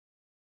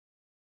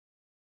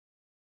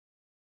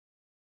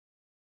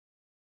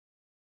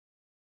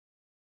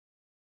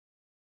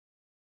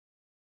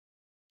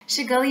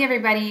Shigali,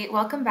 everybody.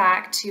 Welcome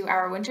back to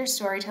our winter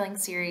storytelling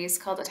series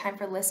called A Time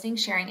for Listening,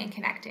 Sharing, and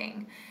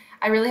Connecting.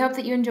 I really hope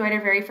that you enjoyed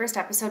our very first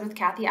episode with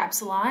Kathy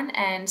Absalon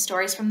and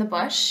Stories from the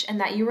Bush, and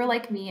that you were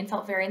like me and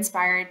felt very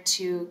inspired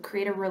to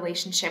create a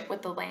relationship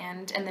with the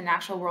land and the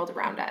natural world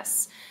around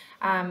us.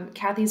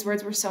 Kathy's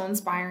words were so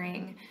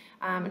inspiring,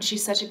 and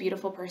she's such a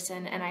beautiful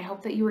person, and I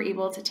hope that you were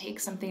able to take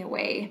something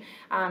away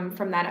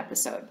from that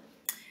episode.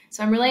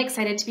 So I'm really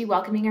excited to be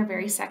welcoming our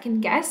very second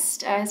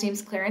guest. His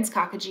name's Clarence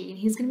Cachagee, and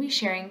he's going to be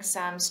sharing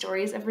some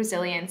stories of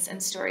resilience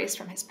and stories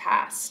from his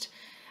past.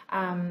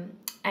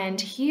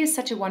 And he is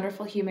such a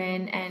wonderful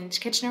human, and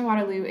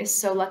Kitchener-Waterloo is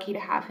so lucky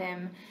to have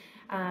him.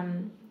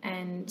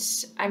 And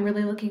I'm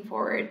really looking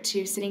forward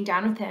to sitting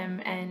down with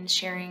him and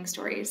sharing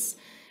stories.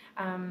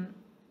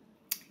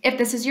 If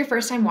this is your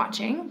first time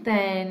watching,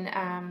 then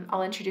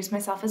I'll introduce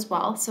myself as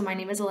well. So my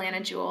name is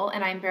Alana Jewell,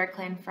 and I'm Bear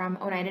Clan from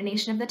Oneida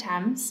Nation of the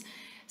Thames.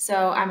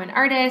 So I'm an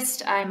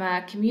artist, I'm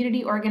a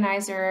community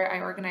organizer, I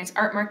organize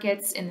art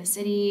markets in the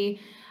city,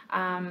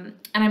 and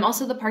I'm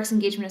also the Parks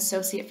Engagement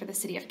Associate for the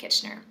City of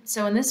Kitchener.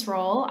 So in this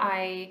role,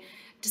 I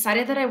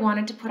decided that I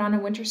wanted to put on a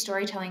winter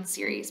storytelling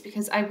series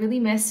because I really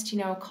missed,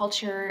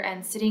 culture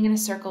and sitting in a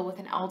circle with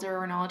an elder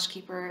or knowledge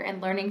keeper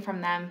and learning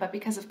from them, but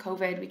because of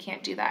COVID, we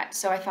can't do that.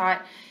 So I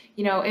thought,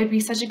 it would be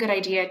such a good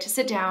idea to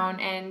sit down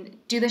and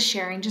do the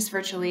sharing just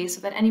virtually so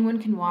that anyone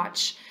can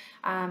watch.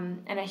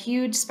 And a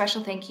huge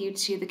special thank you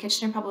to the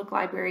Kitchener Public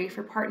Library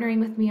for partnering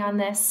with me on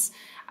this.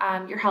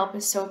 Your help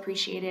is so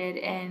appreciated,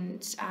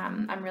 and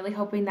I'm really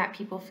hoping that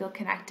people feel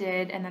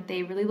connected and that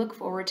they really look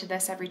forward to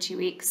this every 2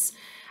 weeks.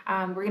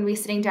 We're going to be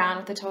sitting down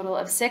with a total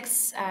of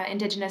 6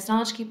 Indigenous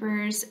knowledge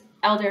keepers,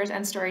 elders,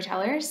 and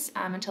storytellers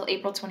until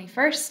April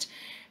 21st.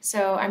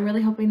 So I'm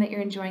really hoping that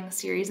you're enjoying the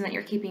series and that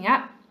you're keeping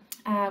up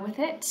with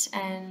it.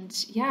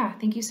 And yeah,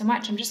 thank you so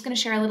much. I'm just going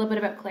to share a little bit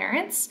about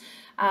Clarence.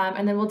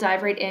 And then we'll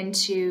dive right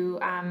into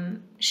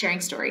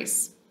sharing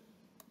stories.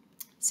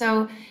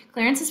 So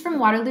Clarence is from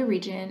Waterloo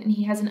region, and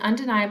he has an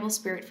undeniable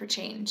spirit for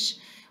change.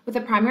 With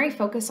a primary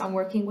focus on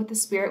working with the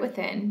spirit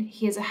within,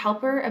 he is a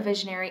helper, a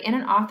visionary, and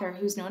an author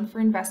who's known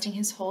for investing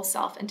his whole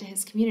self into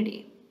his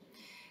community.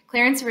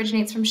 Clarence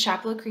originates from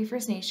Chapleau Cree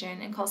First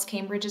Nation and calls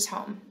Cambridge his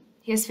home.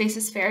 He has faced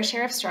his fair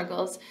share of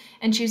struggles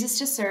and chooses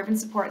to serve and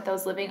support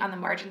those living on the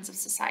margins of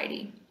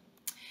society.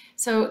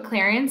 So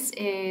Clarence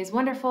is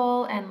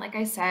wonderful, and like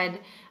I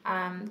said,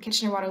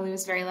 Kitchener-Waterloo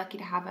is very lucky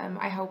to have him.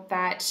 I hope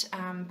that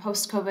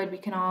post-COVID we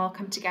can all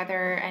come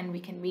together and we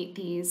can meet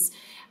these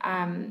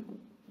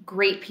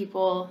great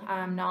people,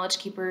 knowledge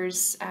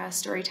keepers,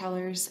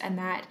 storytellers, and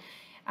that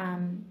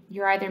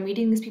you're either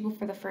meeting these people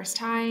for the first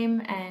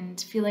time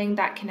and feeling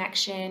that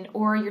connection,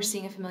 or you're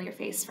seeing a familiar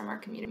face from our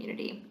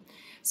community.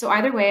 So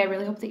either way, I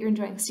really hope that you're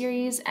enjoying the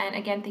series, and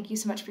again, thank you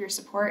so much for your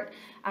support,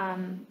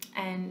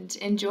 and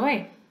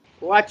enjoy.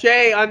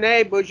 Wache,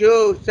 ane,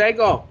 bonjour,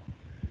 sego.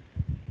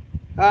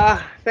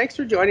 Thanks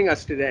for joining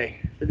us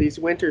today for these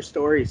winter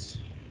stories.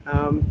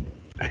 I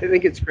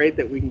think it's great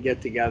that we can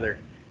get together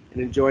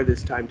and enjoy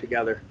this time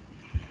together.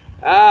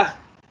 My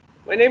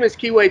name is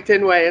Kiwe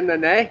Tinwe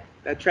Nane.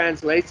 That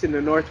translates into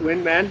North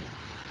Wind Man.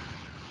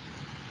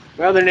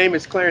 My other name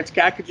is Clarence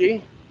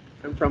Cachagee.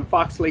 I'm from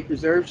Fox Lake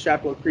Reserve,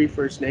 Chapleau Cree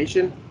First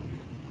Nation,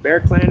 Bear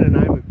Clan, and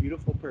I'm a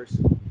beautiful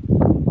person.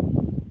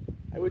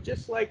 I would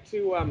just like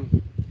to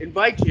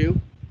invite you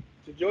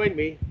to join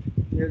me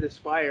near this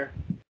fire.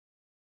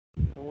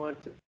 I want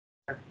to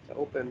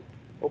open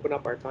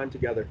up our time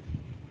together.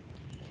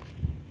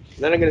 And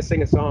then I'm going to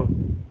sing a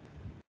song.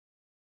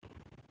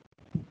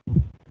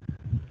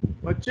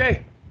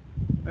 Wache,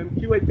 I'm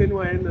Kiwe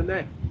Tinwa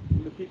Nane,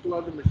 from the people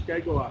of the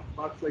Mushkegowuk,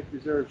 Fox Lake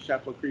Reserve,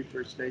 Chapleau Cree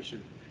First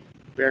Nation,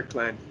 Bear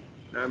Clan,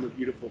 and I'm a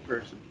beautiful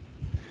person.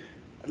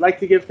 I'd like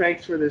to give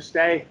thanks for this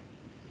day.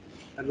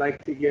 I'd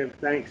like to give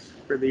thanks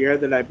for the air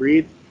that I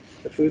breathe,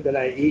 the food that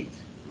I eat,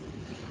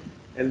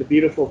 and the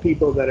beautiful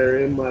people that are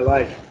in my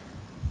life.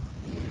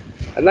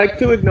 I'd like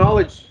to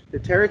acknowledge the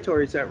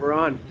territories that we're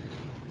on,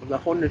 of the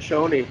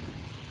Haudenosaunee,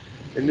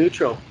 the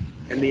Neutral,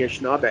 and the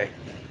Anishinaabe.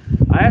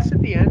 I ask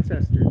that the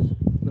ancestors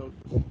of those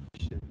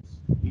nations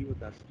be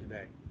with us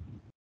today.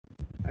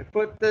 I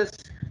put this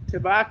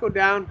tobacco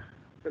down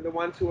for the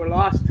ones who are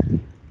lost,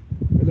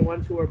 for the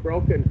ones who are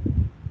broken,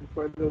 and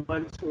for the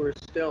ones who are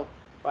still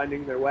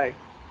finding their way.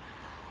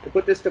 I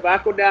put this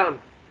tobacco down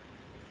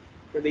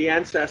for the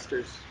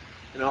ancestors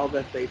and all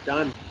that they've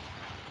done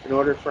in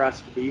order for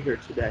us to be here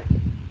today.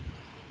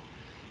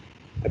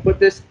 I put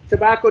this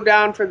tobacco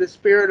down for the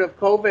spirit of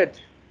COVID.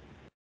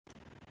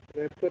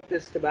 And I put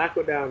this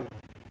tobacco down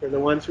for the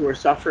ones who are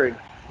suffering,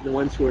 and the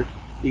ones who are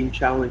being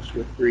challenged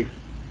with grief.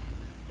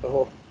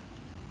 I'm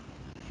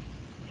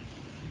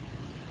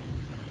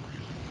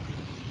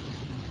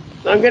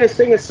going to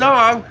sing a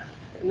song,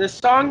 and the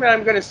song that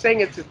I'm going to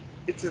sing, it's a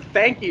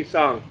thank you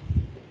song.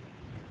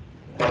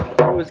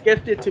 It was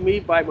gifted to me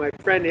by my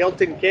friend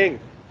Hilton King,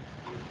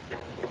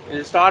 and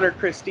his daughter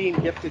Christine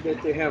gifted it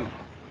to him.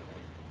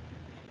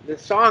 The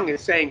song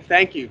is saying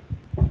thank you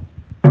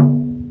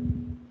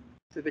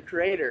to the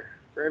Creator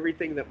for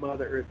everything that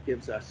Mother Earth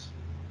gives us.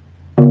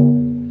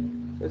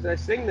 As I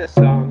sing this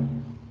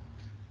song,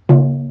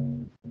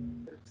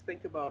 let's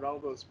think about all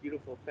those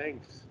beautiful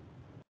things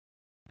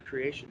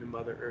creation and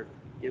Mother Earth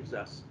gives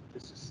us to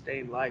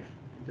sustain life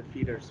and to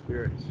feed our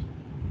spirits.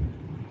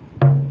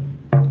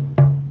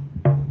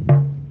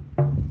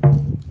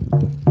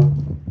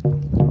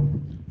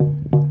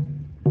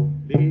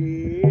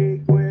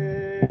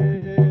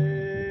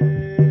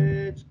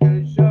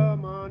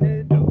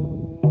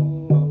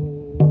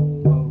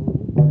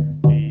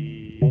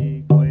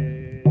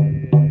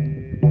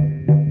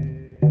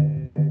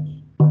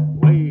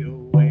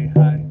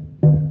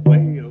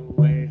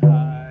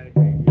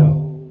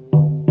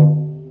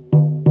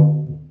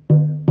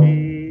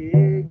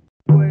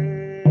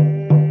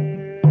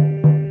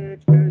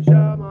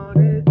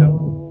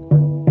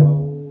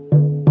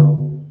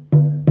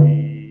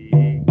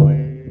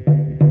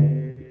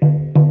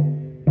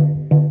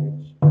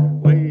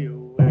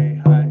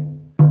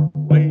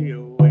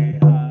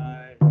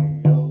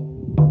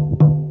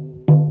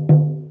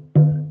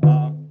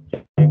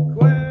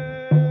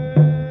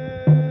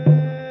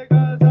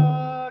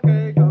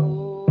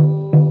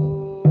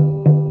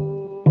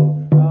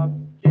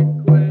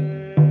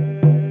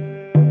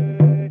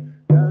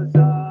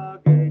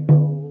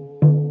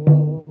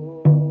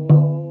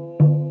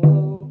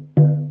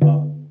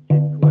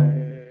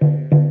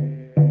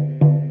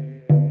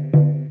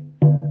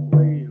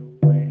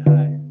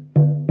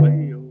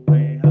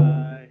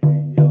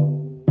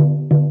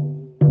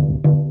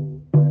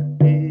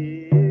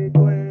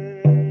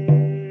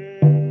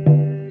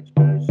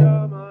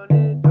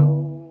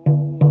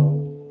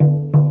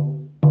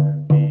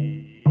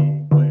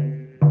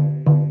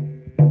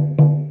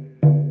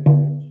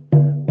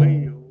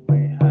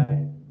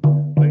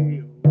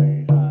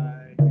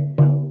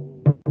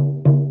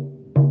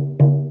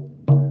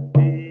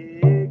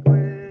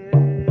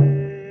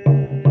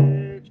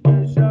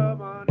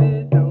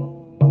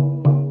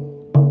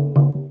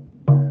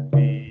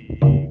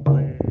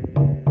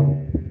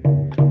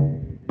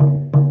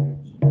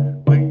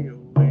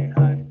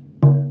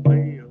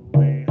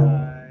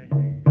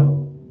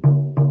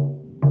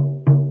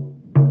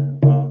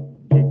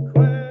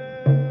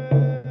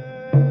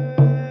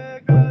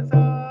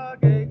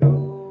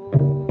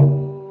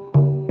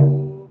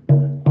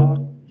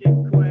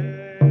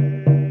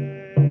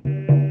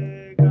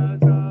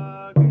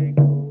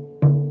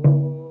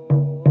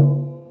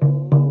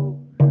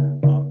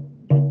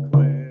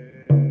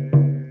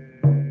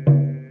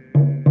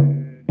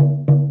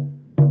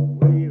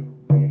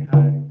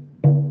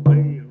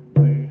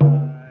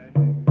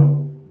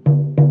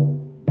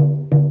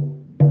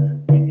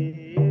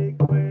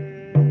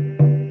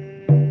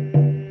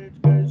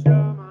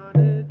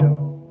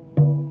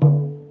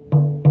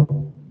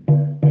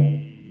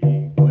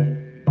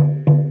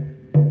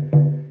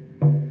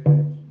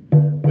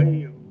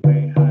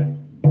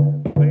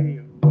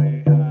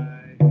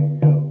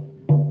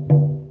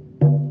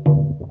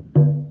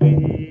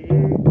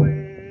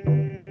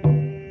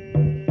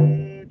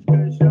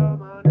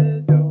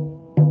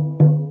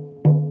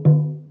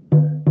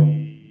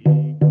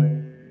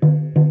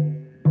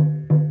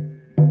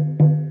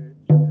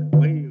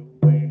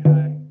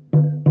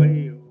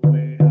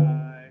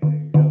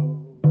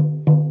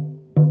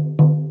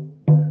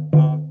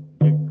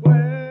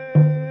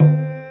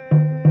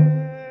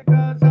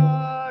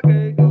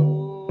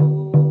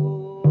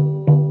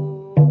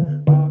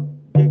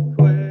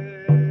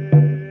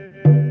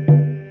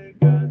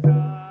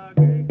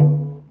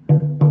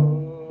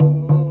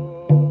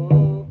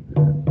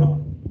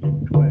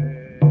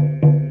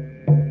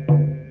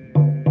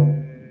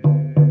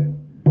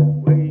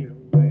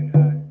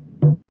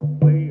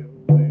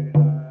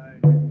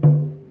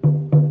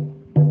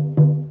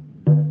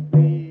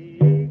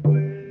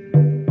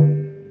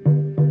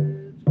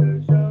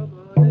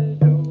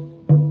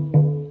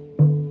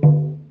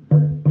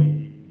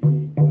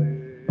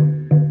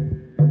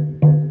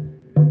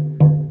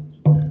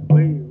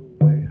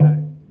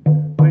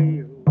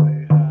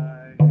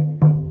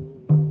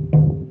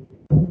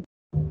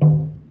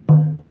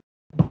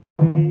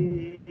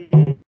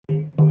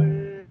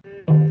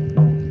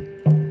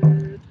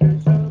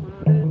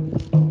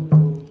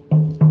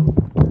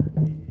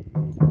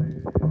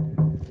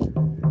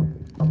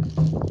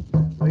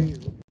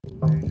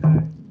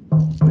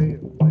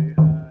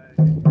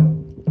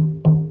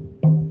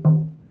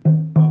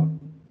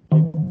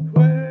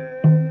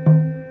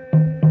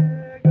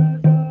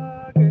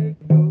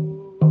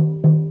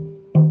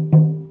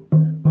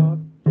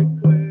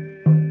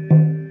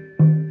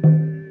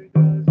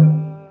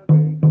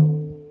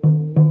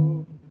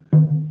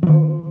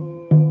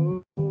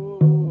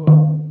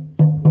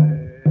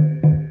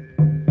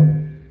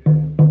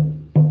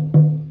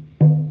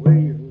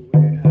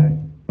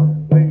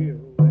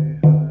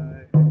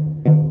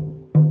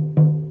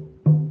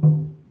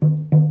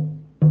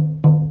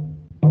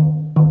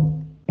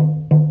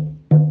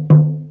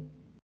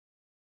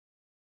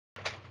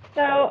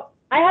 So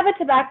I have a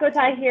tobacco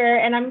tie here,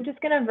 and I'm just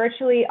going to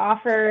virtually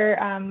offer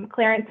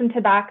Clarence some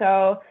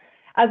tobacco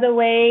as a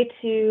way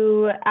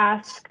to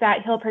ask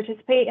that he'll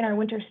participate in our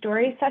winter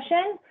story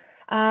session.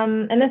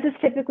 And this is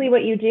typically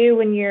what you do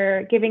when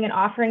you're giving an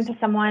offering to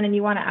someone and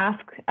you want to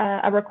ask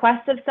a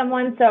request of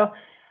someone. So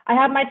I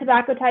have my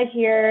tobacco tie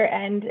here,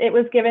 and it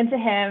was given to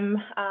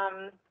him.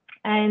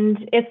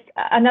 And it's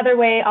another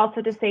way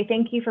also to say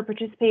thank you for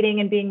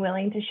participating and being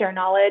willing to share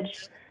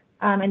knowledge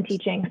and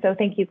teaching. So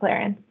thank you,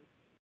 Clarence.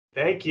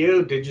 Thank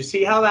you. Did you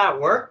see how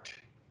that worked?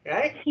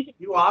 Okay,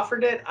 you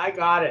offered it, I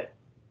got it.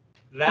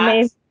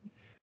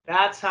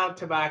 That's how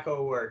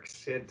tobacco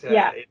works.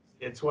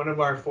 It's one of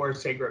our 4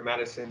 sacred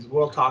medicines.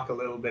 We'll talk a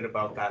little bit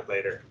about that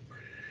later.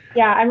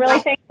 Yeah, I'm really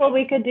thankful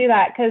we could do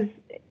that, because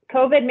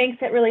COVID makes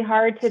it really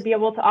hard to be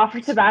able to offer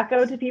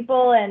tobacco to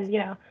people, and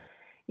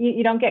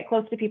you don't get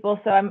close to people.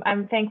 So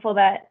I'm thankful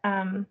that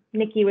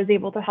Nikki was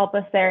able to help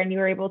us there, and you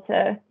were able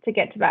to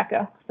get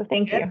tobacco. So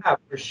thank you. Yeah,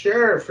 for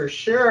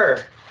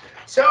sure.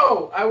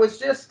 So I was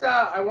just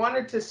I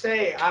wanted to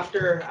say,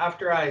 after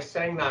I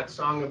sang that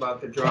song about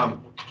the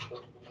drum,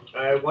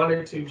 I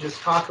wanted to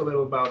just talk a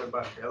little bit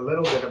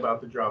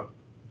about the drum.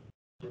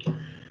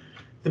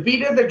 The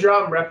beat of the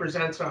drum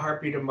represents the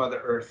heartbeat of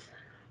Mother Earth.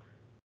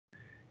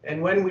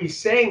 And when we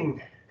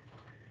sing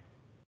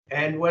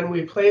and when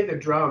we play the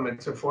drum,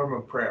 it's a form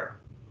of prayer.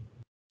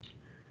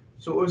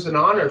 So it was an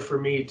honor for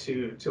me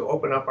to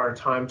open up our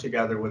time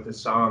together with a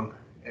song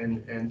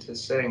and to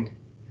sing.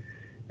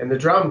 And the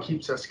drum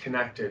keeps us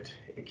connected.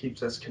 It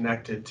keeps us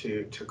connected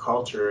to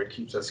culture. It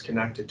keeps us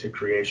connected to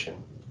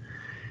creation.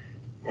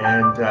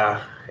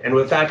 And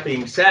with that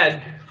being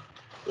said,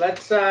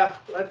 let's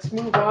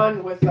move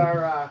on with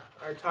our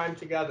time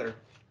together.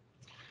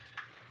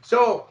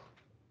 So,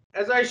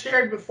 as I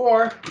shared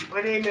before,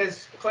 my name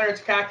is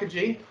Clarence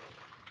Cachagee,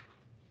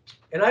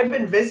 and I've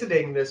been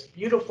visiting this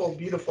beautiful,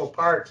 beautiful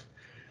part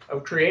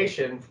of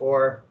creation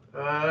for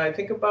I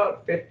think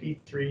about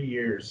 53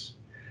 years.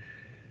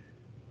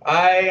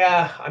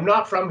 I'm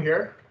not from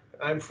here.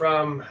 I'm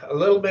from a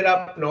little bit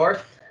up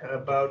north,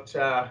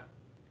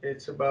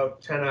 it's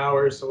about 10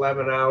 hours,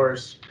 11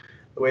 hours,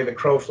 the way the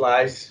crow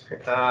flies,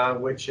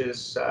 which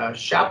is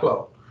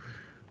Chapleau.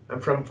 I'm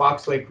from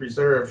Fox Lake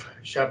Reserve,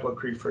 Chapleau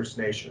Cree First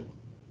Nation.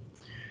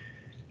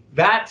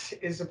 That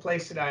is the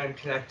place that I am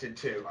connected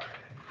to.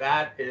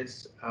 That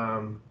is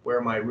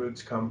where my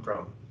roots come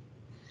from.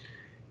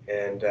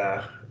 And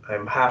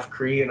I'm half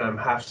Cree and I'm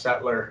half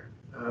settler.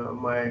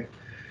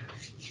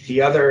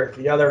 The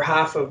other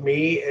half of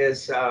me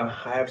is I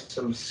have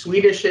some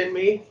Swedish in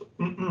me.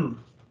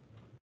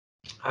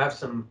 I have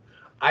some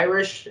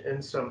Irish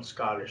and some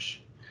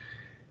Scottish.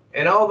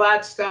 And all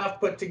that stuff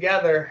put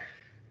together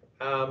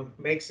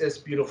makes this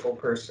beautiful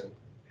person.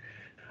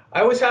 I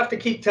always have to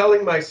keep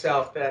telling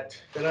myself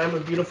that I'm a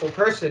beautiful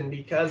person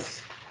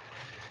because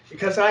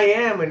I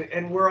am,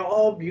 and we're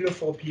all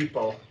beautiful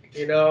people.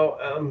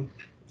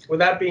 With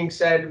that being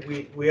said,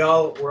 we're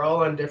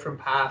all on different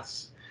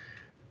paths.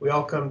 We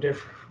all come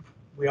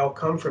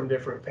from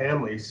different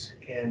families,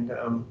 and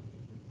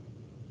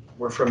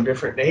we're from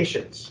different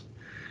nations.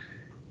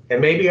 And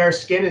maybe our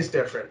skin is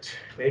different.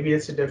 Maybe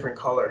it's a different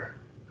color.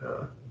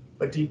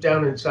 But deep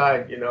down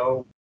inside,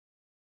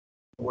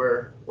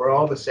 we're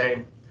all the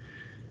same.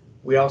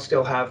 We all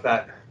still have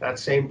that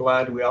same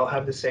blood. We all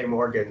have the same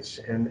organs,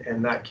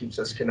 and that keeps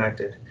us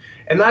connected.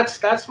 And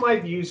that's my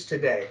views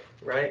today,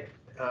 right?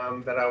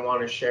 That I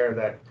want to share.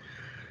 That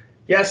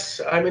yes,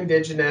 I'm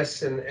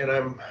Indigenous, and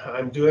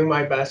I'm doing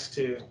my best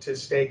to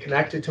stay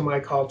connected to my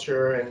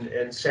culture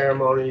and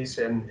ceremonies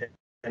and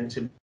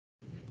to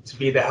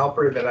be the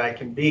helper that I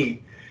can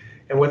be.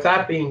 And with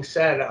that being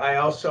said, I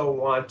also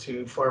want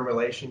to form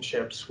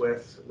relationships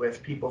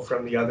with people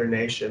from the other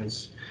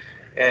nations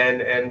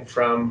and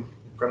from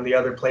the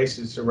other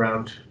places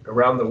around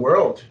the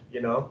world,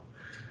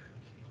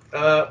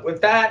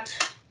 With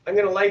that, I'm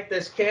going to light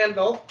this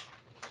candle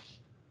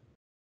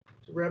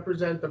to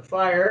represent the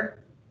fire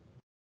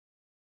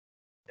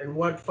and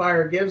what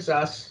fire gives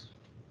us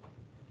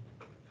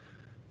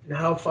and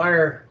how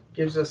fire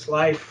gives us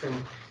life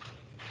and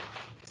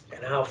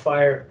how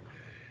fire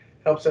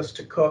helps us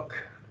to cook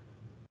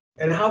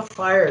and how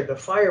the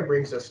fire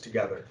brings us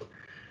together.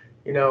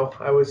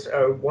 I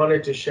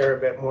wanted to share a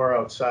bit more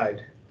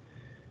outside,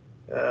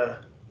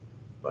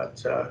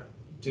 but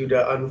due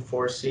to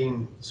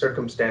unforeseen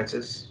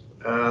circumstances,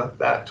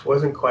 that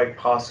wasn't quite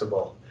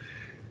possible.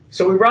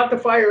 So we brought the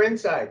fire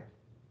inside,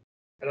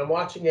 and I'm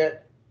watching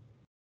it,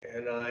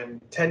 and I'm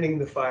tending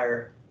the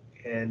fire,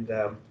 and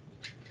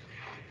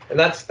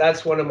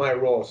that's one of my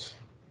roles.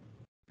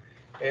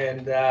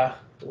 And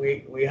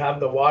we have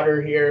the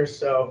water here,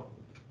 so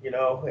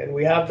and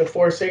we have the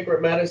 4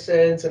 sacred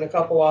medicines and a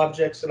couple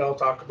objects that I'll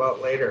talk about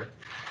later.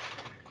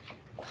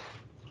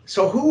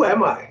 So who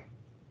am I?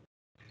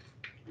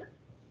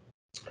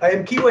 I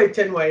am Kiwe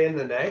Tinway in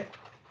the Nay,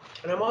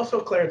 and I'm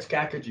also Clarence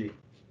Cachagee.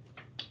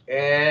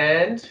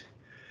 And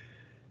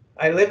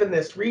I live in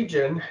this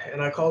region, and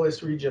I call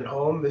this region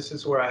home. This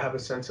is where I have a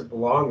sense of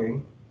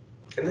belonging,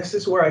 and this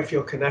is where I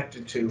feel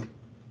connected to,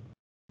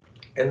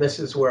 and this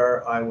is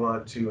where I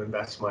want to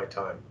invest my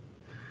time.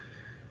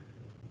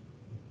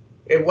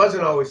 It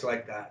wasn't always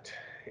like that.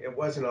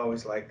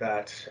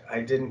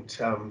 I didn't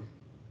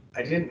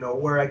know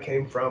where I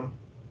came from.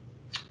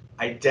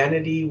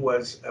 Identity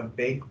was a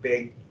big,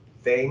 big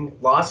thing.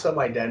 Loss of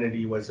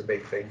identity was a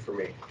big thing for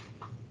me.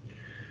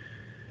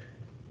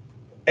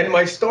 And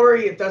my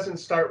story, it doesn't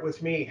start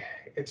with me.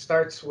 It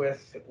starts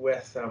with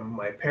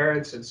my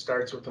parents. It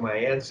starts with my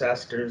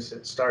ancestors.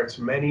 It starts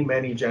many,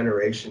 many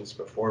generations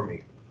before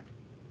me.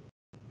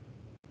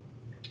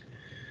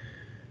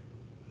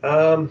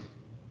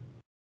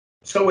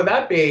 So with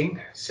that being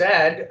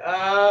said,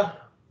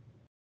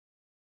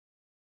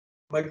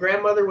 my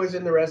grandmother was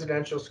in the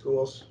residential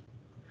schools.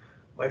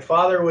 My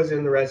father was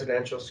in the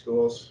residential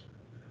schools.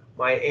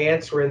 My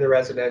aunts were in the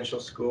residential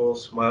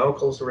schools. My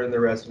uncles were in the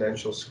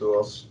residential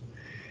schools.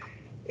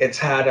 It's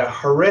had a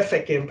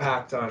horrific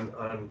impact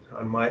on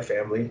my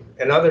family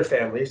and other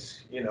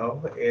families, you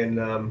know,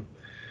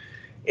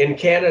 in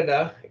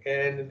Canada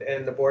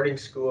and the boarding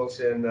schools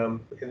in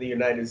the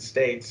United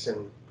States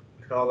and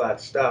all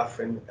that stuff.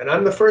 And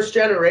I'm the first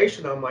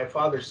generation on my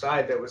father's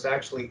side that was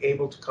actually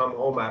able to come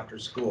home after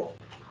school.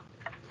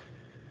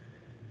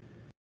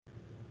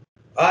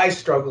 I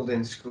struggled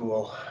in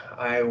school.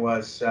 I'm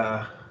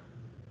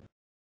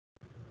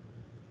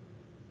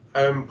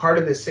part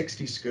of the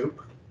 60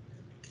 Scoop,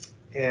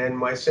 and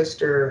my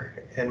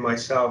sister and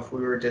myself,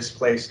 we were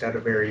displaced at a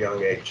very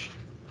young age.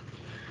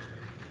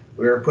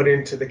 We were put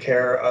into the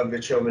care of the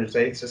Children's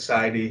Aid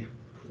Society.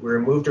 We were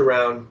moved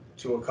around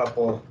to a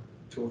couple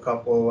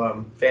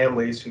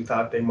families who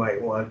thought they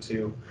might want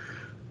to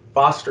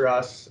foster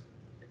us,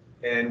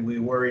 and we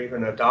were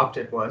even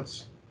adopted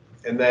once.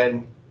 And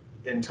then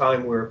in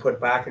time, we were put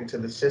back into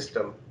the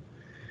system.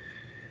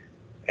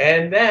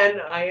 And then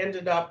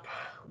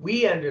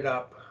we ended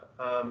up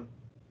on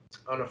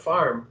a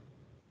farm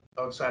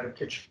outside of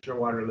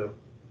Kitchener-Waterloo.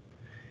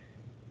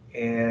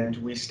 And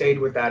we stayed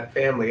with that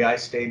family. I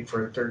stayed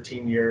for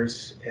 13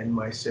 years, and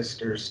my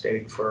sister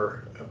stayed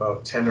for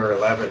about 10 or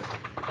 11.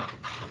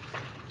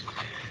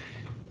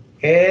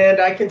 And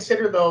I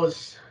consider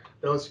those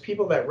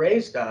people that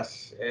raised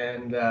us,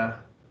 and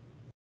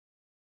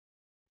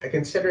I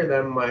consider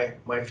them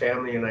my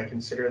family, and I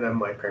consider them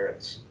my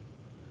parents.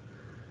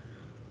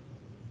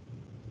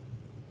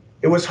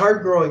 It was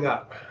hard growing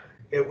up.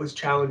 It was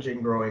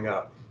challenging growing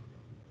up.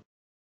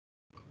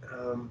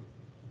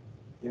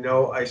 You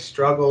know, I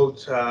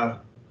struggled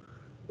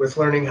with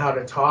learning how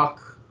to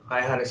talk.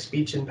 I had a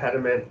speech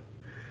impediment.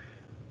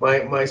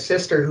 My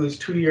sister, who's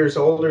 2 years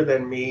older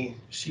than me,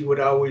 she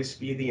would always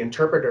be the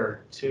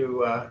interpreter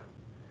to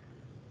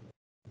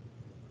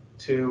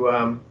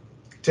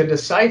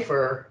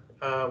decipher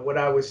what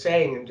I was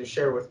saying and to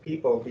share with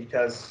people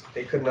because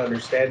they couldn't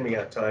understand me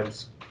at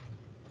times.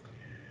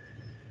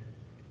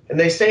 And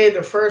they say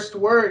the first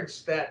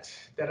words that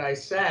I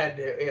said,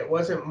 it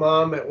wasn't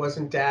mom, it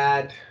wasn't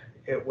dad,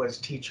 it was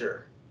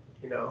teacher,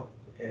 you know.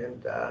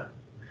 And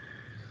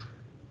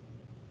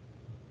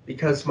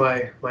because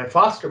my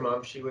foster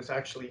mom, she was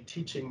actually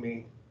teaching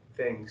me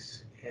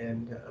things,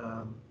 and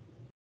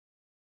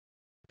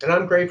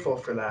I'm grateful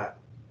for that.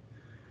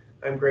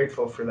 I'm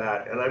grateful for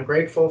that, and I'm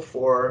grateful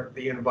for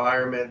the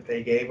environment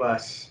they gave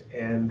us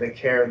and the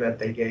care that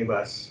they gave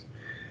us,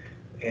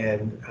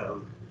 and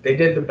they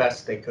did the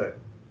best they could.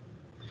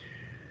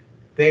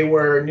 They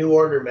were New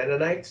Order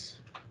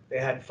Mennonites. They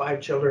had 5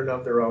 children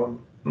of their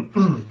own,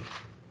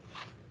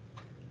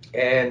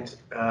 and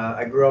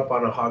I grew up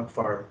on a hog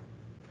farm.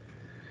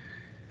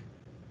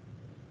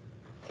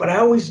 But I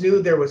always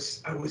knew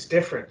I was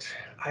different.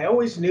 I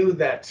always knew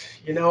that,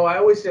 you know, I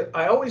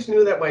always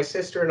knew that my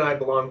sister and I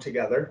belonged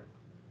together.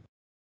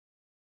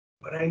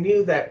 But I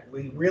knew that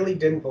we really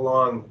didn't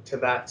belong to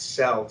that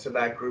cell, to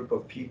that group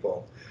of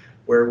people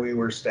where we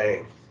were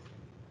staying.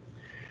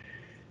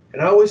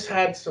 And I always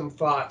had some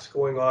thoughts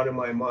going on in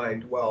my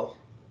mind. Well,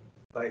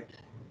 like,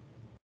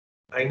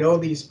 I know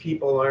these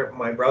people aren't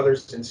my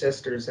brothers and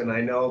sisters, and I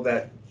know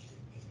that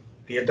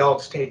the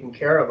adults taking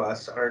care of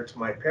us aren't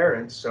my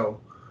parents, so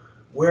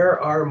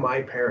where are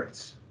my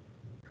parents,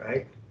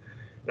 right?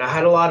 And I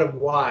had a lot of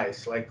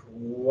whys, like,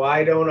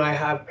 why don't I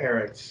have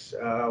parents?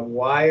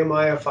 Why am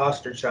I a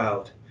foster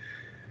child?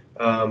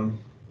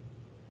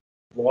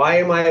 Why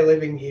am I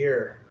living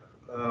here?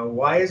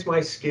 Why is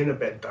my skin a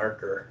bit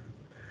darker?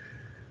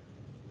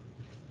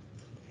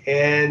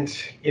 And,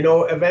 you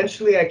know,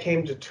 eventually I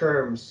came to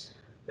terms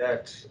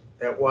that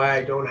why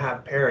I don't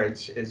have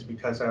parents is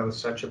because I was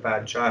such a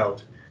bad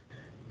child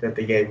that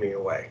they gave me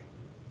away,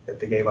 that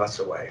they gave us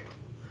away.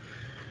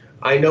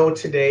 I know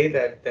today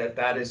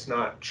that is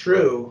not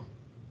true,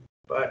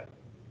 but,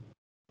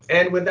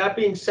 and with that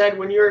being said,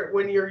 when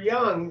you're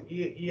young,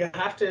 you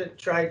have to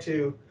try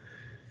to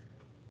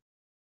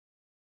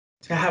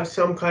have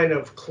some kind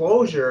of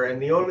closure,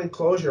 and the only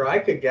closure I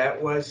could get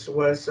was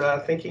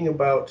thinking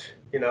about,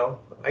 you know,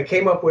 I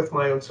came up with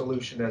my own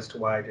solution as to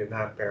why I didn't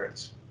have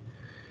parents,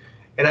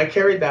 and I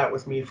carried that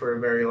with me for a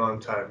very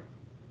long time.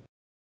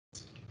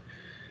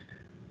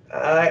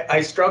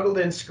 I struggled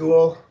in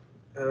school.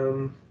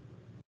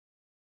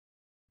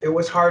 It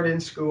was hard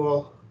in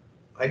school.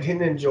 I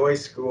didn't enjoy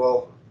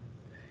school,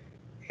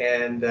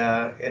 and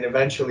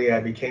eventually I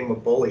became a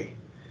bully.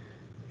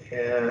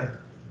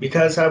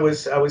 Because I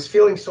was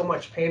feeling so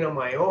much pain on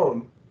my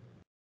own,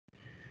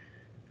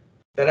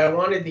 that I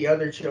wanted the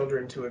other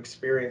children to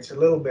experience a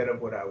little bit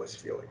of what I was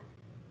feeling.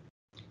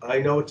 I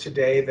know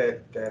today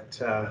that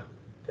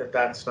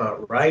that's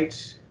not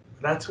right.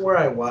 That's where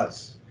I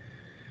was.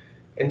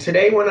 And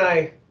today when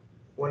I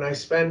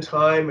spend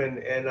time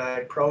and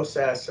I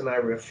process and I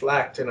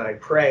reflect and I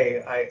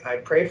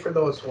pray for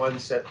those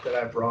ones that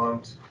I've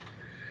wronged.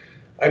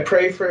 I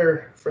pray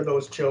for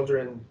those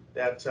children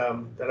that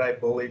I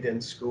bullied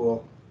in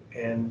school,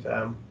 and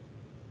I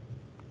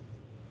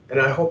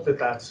hope that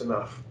that's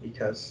enough,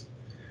 because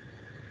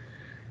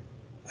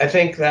I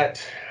think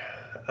that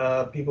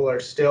people are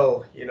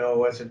still,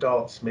 as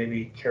adults,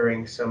 maybe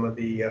carrying some of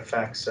the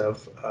effects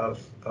of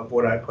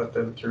what I put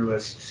them through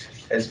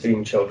as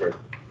being children.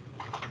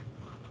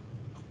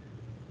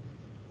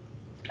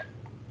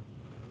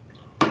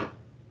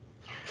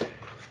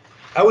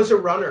 I was a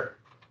runner.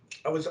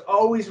 I was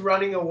always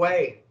running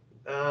away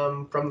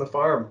from the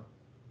farm.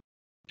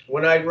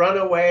 When I'd run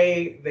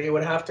away, they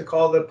would have to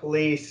call the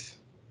police.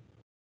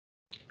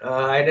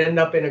 I'd end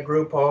up in a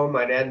group home.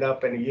 I'd end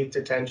up in a youth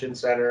detention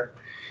center.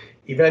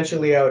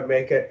 Eventually, I would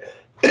make it,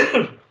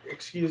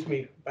 excuse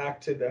me, back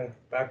to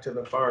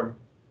the farm.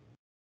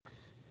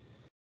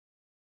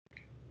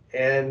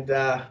 And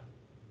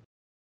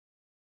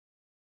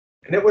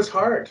it was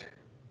hard.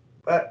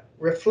 But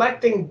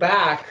reflecting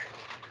back,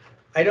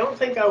 I don't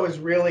think I was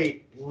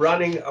really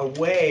running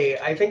away.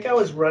 I think I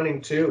was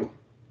running too.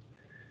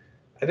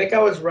 I think I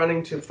was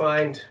running to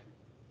find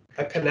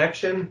a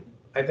connection.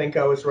 I think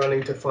I was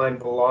running to find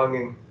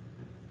belonging.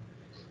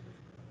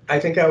 I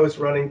think I was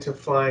running to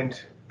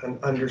find an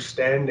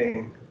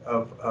understanding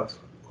of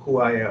who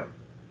I am.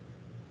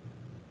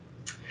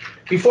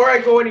 Before I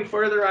go any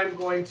further, I'm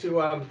going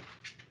to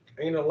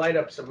light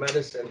up some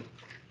medicine.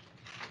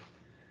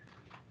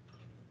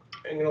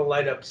 I'm going to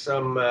light up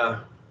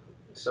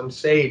some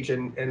sage,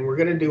 and we're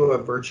going to do a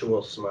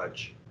virtual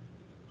smudge.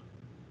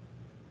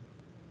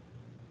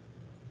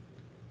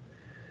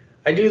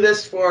 I do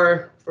this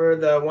for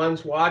the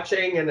ones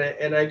watching,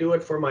 and I do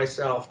it for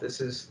myself.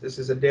 This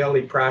is a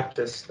daily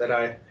practice that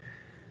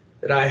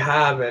I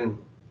have, and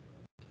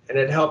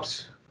it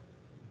helps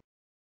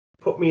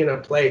put me in a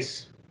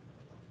place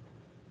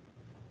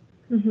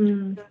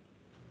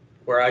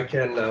where I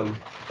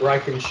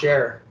can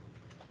share.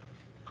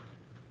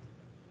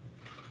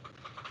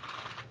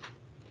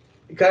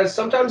 Because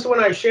sometimes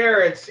when I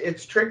share, it's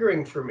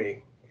triggering for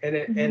me, and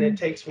it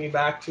takes me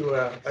back to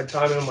a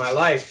time in my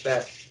life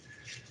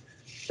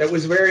that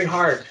was very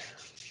hard.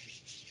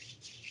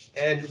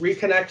 And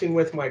reconnecting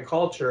with my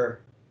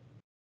culture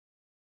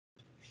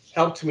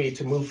helped me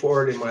to move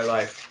forward in my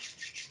life.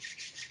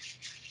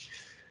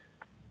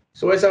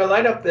 So as I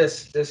light up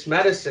this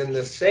medicine,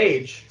 this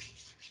sage,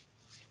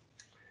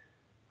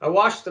 I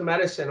wash the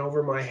medicine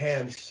over my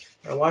hands.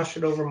 I wash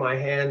it over my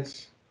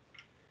hands,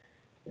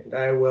 and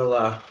I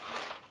will.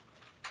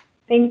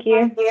 Thank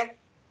you.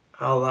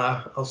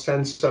 I'll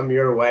send some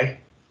your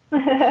way.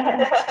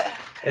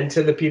 And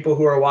to the people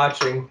who are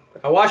watching,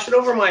 I wash it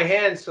over my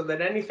hands so that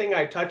anything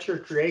I touch or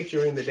create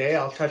during the day,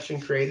 I'll touch and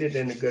create it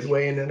in a good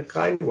way and in a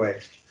kind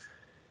way.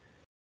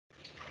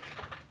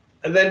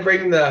 And then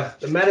bring the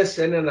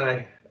medicine, and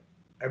I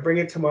bring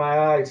it to my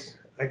eyes.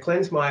 I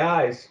cleanse my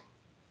eyes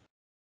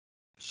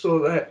so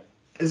that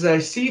as I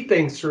see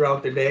things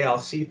throughout the day, I'll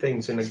see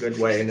things in a good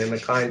way and in a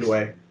kind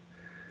way.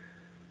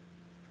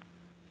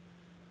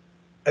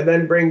 I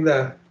then bring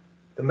the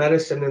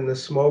medicine and the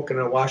smoke, and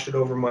I wash it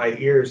over my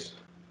ears.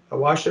 I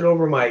wash it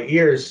over my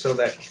ears so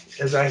that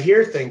as I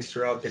hear things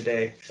throughout the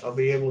day, I'll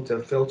be able to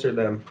filter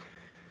them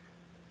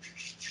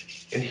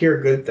and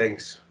hear good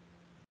things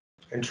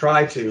and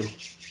try to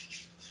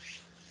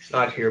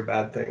not hear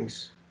bad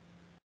things.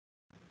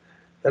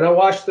 Then I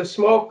wash the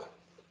smoke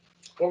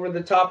over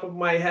the top of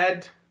my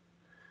head.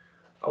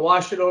 I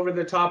wash it over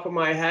the top of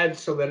my head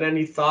so that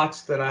any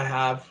thoughts that I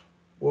have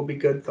will be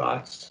good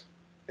thoughts,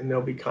 and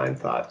they'll be kind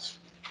thoughts.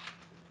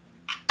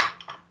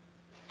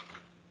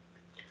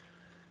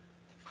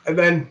 I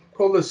then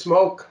pull the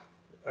smoke.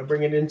 I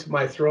bring it into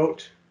my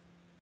throat.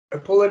 I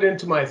pull it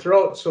into my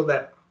throat so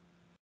that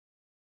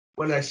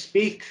when I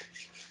speak,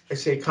 I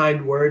say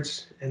kind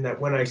words, and that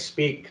when I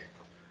speak,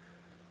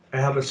 I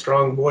have a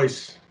strong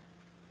voice.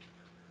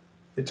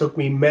 It took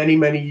me many,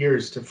 many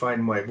years to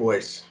find my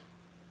voice,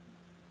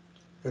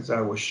 because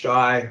I was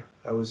shy,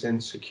 I was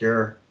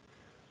insecure,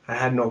 I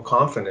had no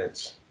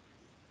confidence,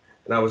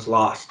 and I was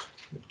lost,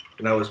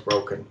 and I was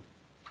broken.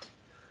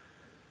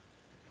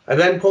 I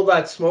then pull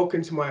that smoke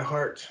into my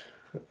heart.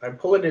 I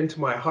pull it into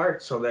my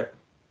heart so that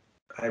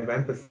I have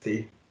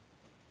empathy,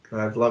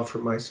 and I have love for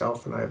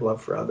myself, and I have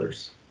love for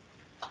others.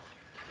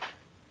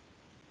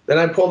 Then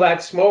I pull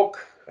that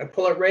smoke, I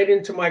pull it right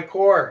into my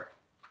core.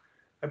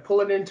 I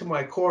pull it into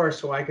my core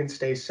so I can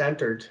stay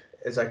centered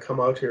as I come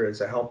out here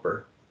as a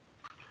helper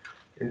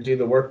and do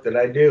the work that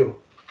I do.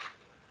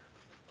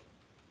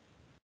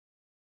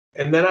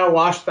 And then I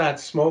wash that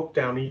smoke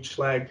down each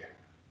leg.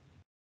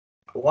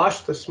 I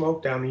wash the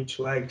smoke down each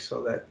leg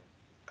so that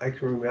I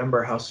can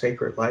remember how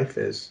sacred life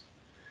is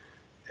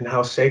and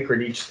how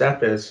sacred each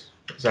step is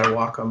as I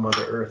walk on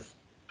Mother Earth.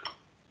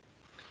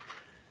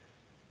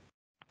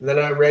 And then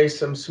I raise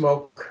some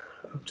smoke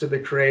up to the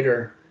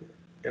crater,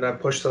 and I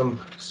push some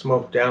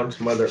smoke down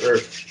to Mother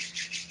Earth.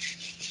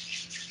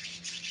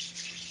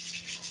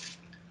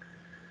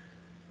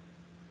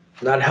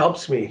 And that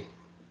helps me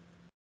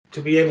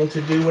to be able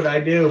to do what I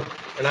do.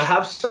 And I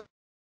have some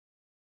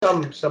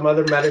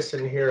other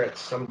medicine here. It's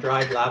some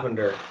dried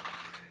lavender,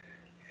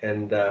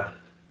 and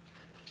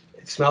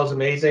it smells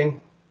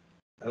amazing.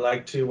 I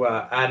like to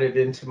add it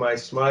into my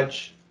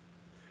smudge.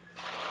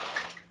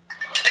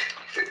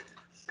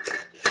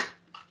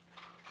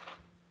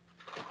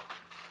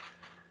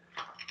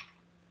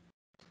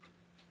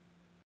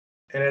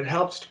 And it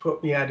helps to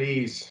put me at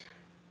ease.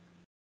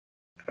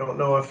 I don't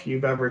know if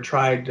you've ever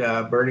tried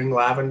burning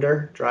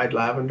lavender, dried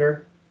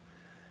lavender.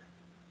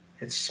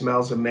 It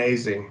smells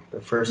amazing.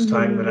 The first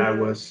time that I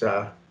was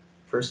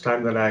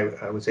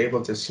I was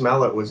able to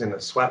smell it was in a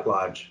sweat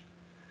lodge.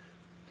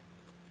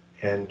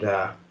 And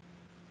I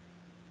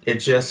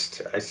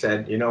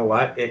said, you know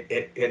what?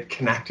 It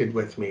connected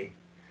with me.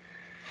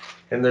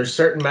 And there's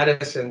certain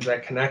medicines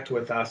that connect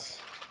with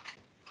us.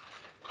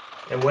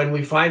 And when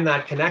we find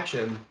that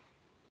connection,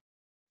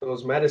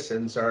 those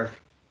medicines are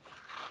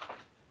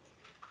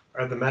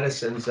the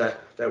medicines that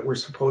we're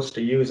supposed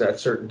to use at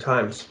certain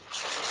times.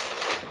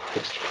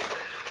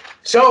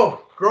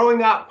 So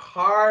growing up,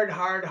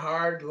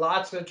 hard,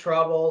 lots of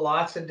trouble,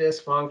 lots of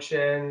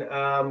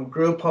dysfunction,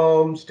 group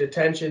homes,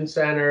 detention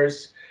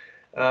centers,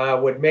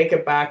 would make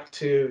it back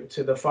to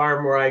the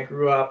farm where I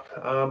grew up,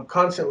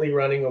 constantly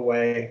running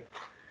away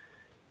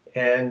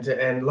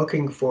and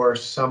looking for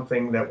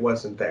something that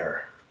wasn't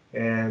there.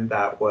 And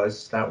that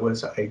was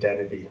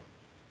identity.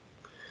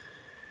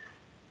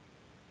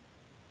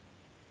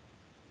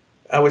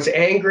 I was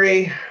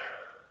angry,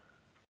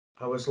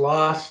 I was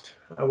lost,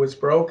 I was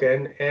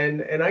broken,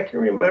 and I can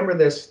remember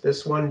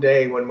this one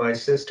day when my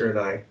sister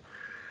and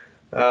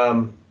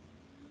I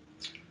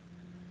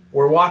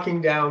were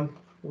walking down.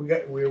 We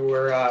got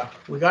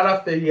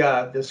off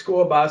the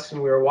school bus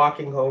and we were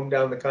walking home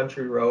down the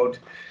country road.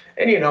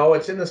 And you know,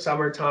 it's in the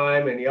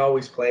summertime, and you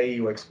always play,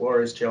 you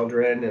explore as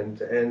children.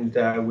 And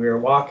we were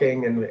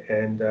walking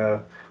and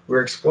we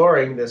were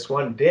exploring this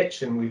one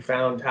ditch, and we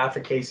found half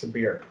a case of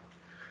beer.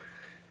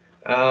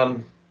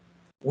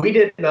 We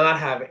did not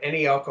have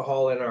any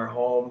alcohol in our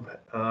home.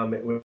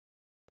 It was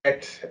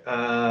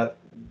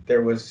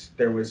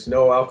there was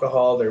no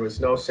alcohol, there was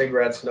no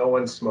cigarettes, no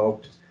one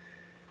smoked.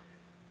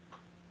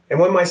 And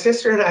when my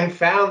sister and I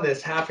found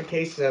this half a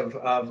case of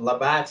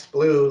Labatt's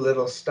Blue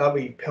little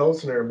stubby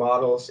Pilsner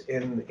bottles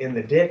in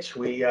the ditch,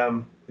 we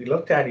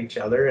looked at each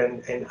other,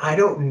 and I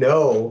don't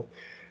know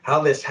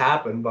how this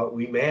happened, but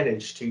we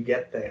managed to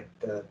get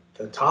the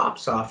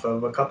tops off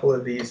of a couple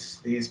of these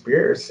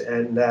beers,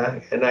 and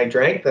I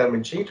drank them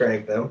and she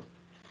drank them.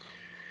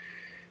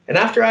 And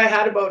after I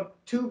had about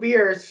 2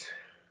 beers,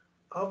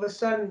 all of a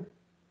sudden,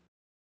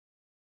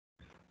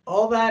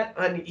 all that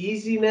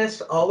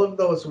uneasiness, all of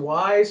those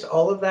whys,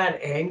 all of that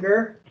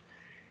anger,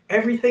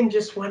 everything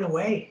just went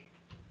away.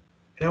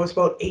 And I was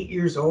about 8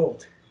 years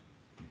old,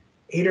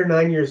 8 or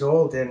 9 years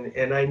old,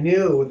 and I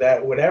knew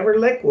that whatever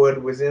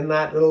liquid was in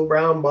that little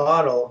brown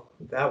bottle,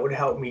 that would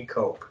help me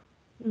cope.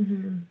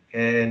 Mm-hmm.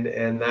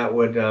 And that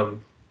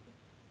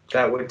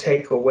would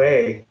take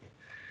away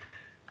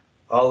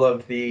all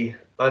of the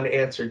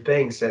unanswered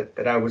things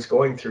that I was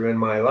going through in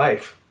my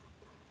life.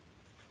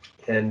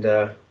 And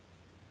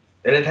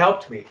it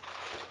helped me.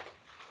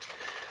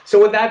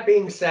 So with that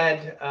being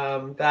said,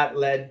 that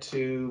led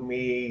to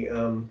me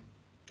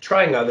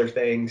trying other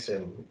things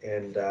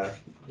and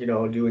you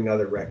know, doing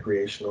other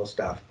recreational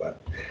stuff.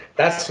 But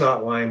that's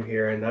not why I'm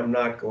here, and I'm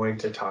not going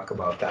to talk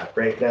about that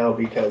right now,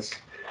 because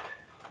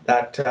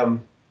that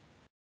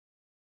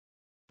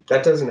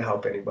doesn't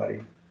help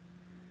anybody.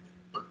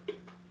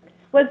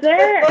 Was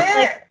there,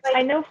 like,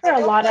 I know for a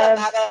lot of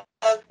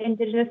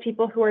Indigenous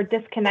people who are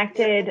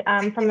disconnected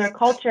from their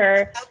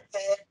culture,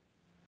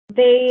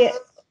 they,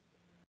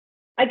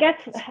 I guess,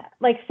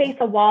 like, face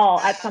a wall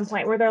at some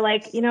point where they're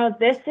like, you know,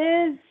 this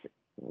is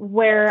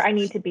where I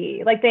need to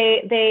be. Like,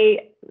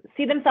 they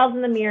see themselves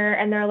in the mirror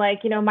and they're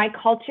like, you know, my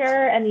culture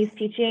and these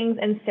teachings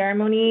and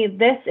ceremony,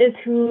 this is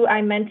who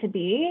I'm meant to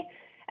be,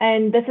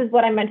 and this is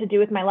what I'm meant to do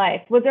with my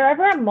life. Was there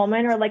ever a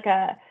moment or like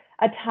a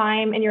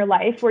time in your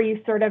life where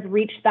you sort of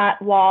reached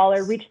that wall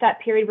or reached that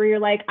period where you're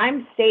like,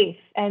 I'm safe,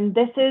 and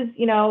this is,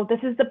 you know, this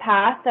is the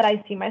path that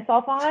I see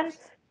myself on,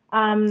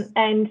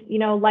 and, you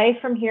know, life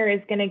from here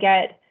is going to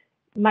get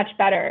much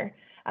better?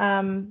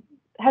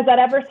 Has that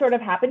ever sort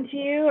of happened to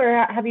you,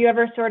 or have you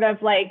ever sort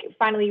of like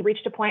finally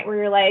reached a point where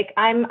you're like,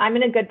 I'm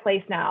in a good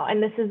place now,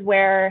 and this is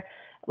where,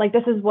 like,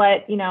 this is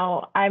what, you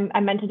know, I'm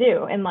meant to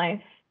do in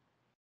life?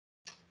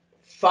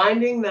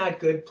 Finding that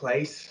good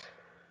place,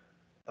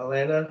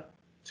 Alana,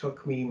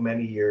 took me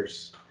many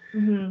years.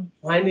 Mm-hmm.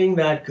 Finding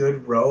that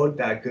good road,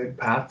 that good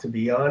path to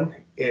be on,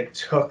 it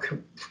took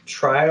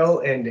trial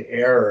and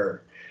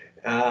error.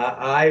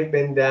 I've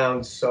been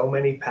down so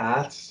many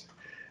paths,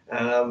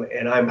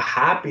 and I'm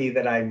happy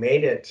that I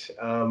made it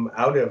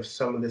out of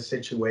some of the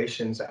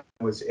situations I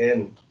was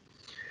in.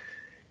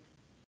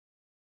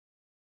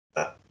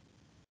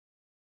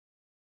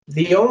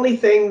 The only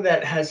thing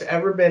that has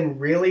ever been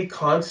really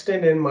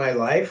constant in my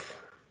life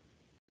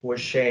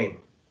was shame.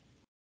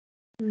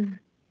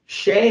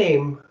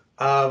 Shame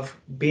of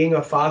being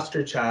a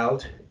foster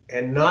child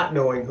and not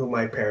knowing who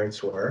my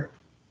parents were.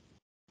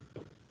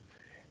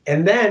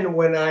 And then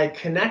when I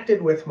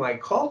connected with my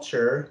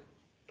culture,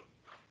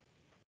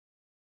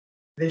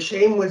 the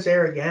shame was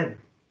there again.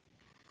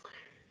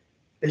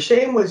 The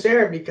shame was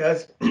there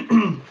because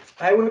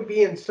I would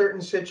be in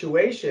certain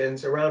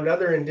situations around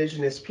other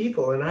Indigenous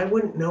people and I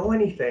wouldn't know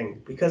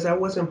anything because I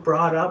wasn't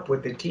brought up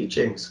with the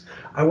teachings.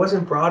 I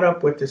wasn't brought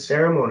up with the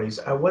ceremonies.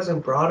 I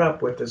wasn't brought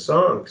up with the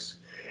songs.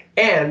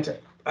 And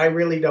I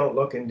really don't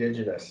look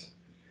Indigenous.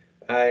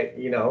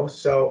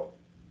 So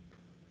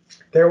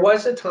there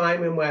was a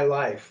time in my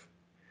life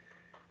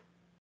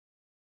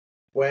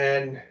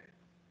when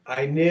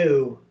I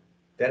knew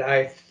that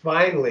I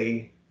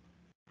finally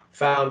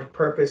found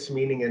purpose,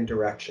 meaning, and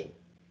direction.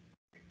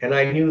 And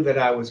I knew that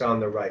I was on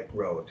the right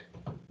road.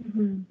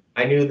 Mm-hmm.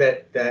 I knew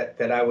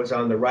that I was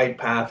on the right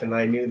path, and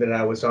I knew that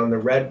I was on the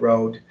red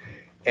road,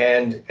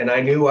 and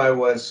I knew I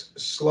was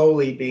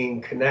slowly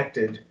being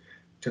connected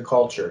to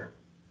culture.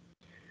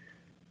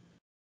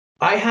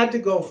 I had to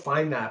go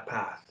find that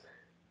path.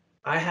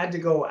 I had to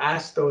go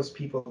ask those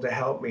people to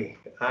help me.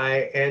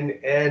 And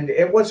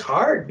it was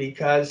hard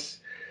because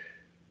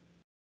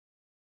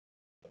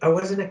I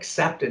wasn't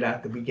accepted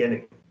at the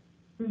beginning.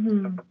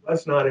 Mm-hmm. I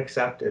was not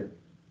accepted.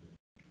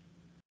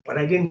 But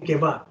I didn't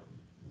give up.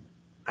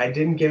 I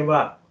didn't give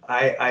up.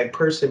 I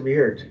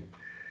persevered.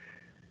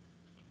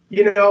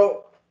 You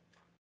know,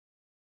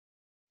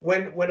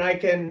 when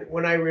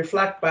I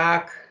reflect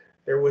back,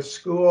 there was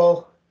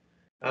school,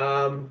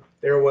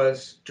 there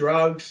was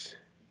drugs,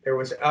 there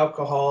was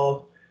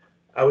alcohol.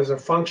 I was a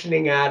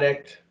functioning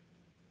addict.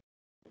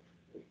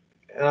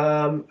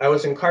 I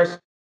was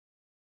incarcerated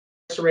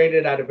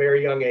at a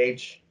very young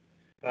age.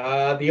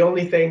 The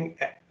only thing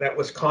that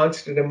was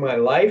constant in my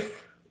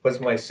life was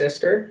my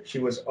sister. She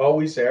was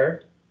always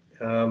there,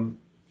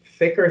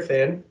 thick or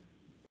thin.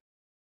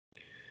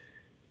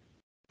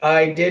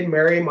 I did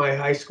marry my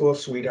high school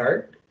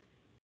sweetheart.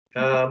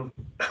 I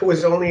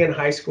was only in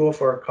high school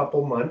for a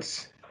couple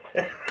months.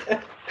 And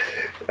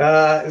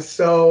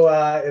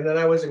then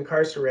I was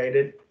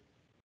incarcerated.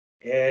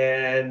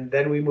 And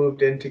then we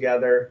moved in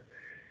together.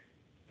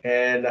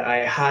 And I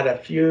had a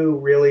few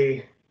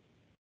really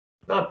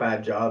not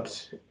bad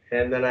jobs.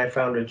 And then I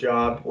found a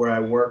job where I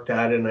worked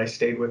at, and I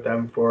stayed with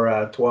them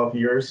for 12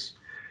 years.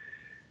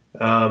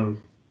 Bought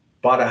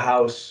a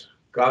house,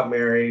 got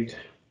married.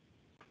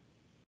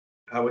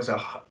 I was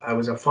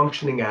a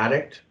functioning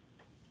addict.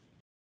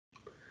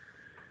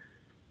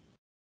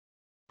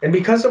 And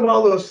because of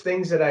all those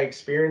things that I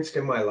experienced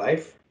in my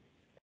life,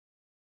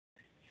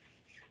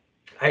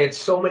 I had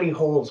so many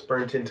holes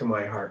burnt into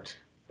my heart.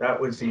 That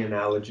was the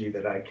analogy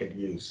that I could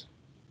use.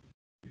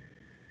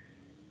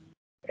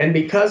 And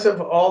because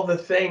of all the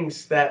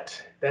things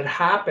that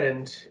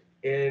happened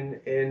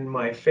in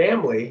my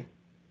family,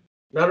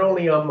 not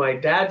only on my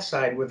dad's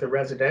side with the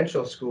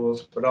residential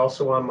schools, but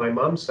also on my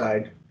mom's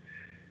side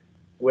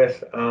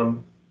with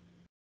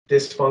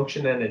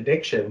dysfunction and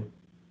addiction,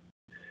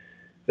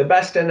 the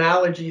best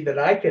analogy that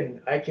I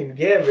can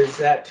give is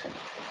that,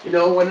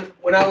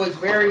 when I was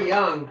very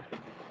young,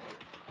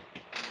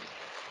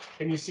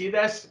 can you see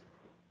this?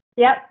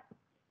 Yep.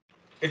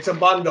 It's a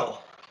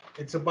bundle.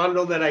 It's a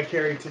bundle that I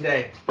carry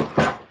today.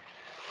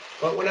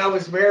 But when I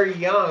was very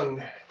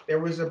young, there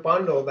was a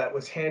bundle that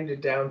was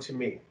handed down to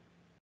me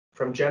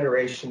from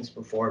generations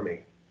before me,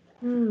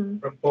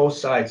 from both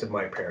sides of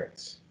my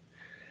parents.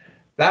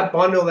 That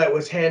bundle that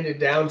was handed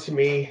down to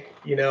me,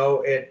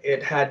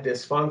 it had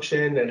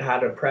dysfunction, it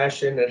had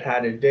oppression, it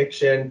had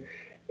addiction,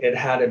 it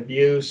had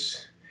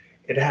abuse,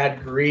 it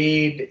had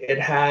greed, it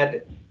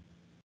had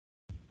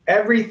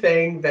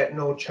everything that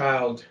no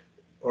child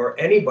or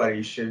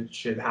anybody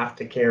should have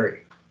to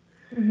carry.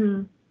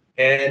 Mm-hmm.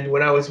 And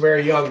when I was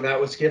very young, that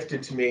was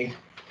gifted to me.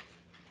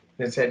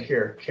 It said,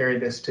 here, carry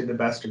this to the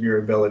best of your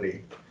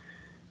ability.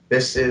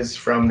 This is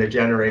from the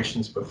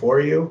generations before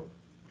you,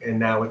 and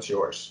now it's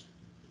yours.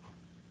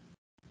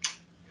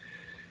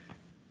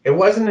 It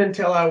wasn't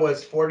until I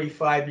was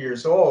 45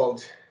 years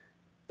old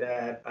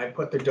that I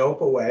put the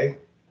dope away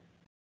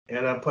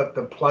and I put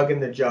the plug in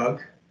the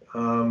jug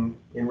in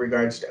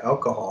regards to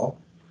alcohol.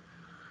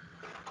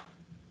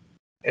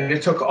 And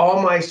it took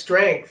all my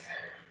strength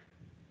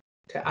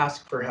to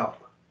ask for help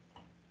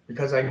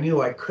because I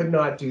knew I could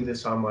not do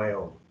this on my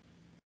own.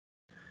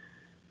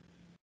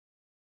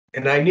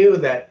 And I knew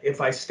that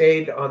if I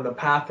stayed on the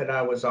path that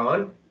I was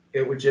on,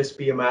 it would just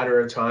be a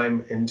matter of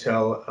time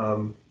until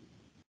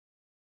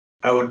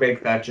I would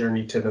make that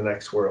journey to the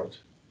next world.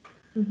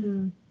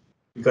 Mm-hmm.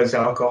 Because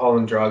alcohol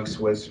and drugs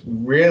was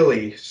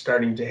really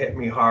starting to hit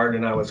me hard,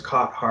 and I was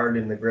caught hard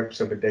in the grips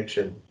of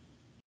addiction.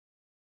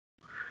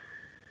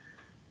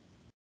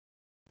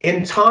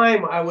 In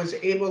time, I was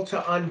able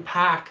to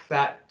unpack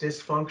that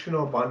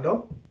dysfunctional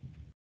bundle,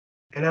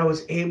 and I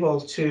was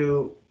able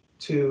to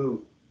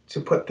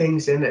put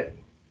things in it,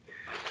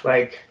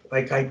 like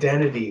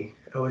identity.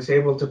 I was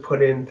able to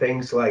put in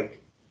things like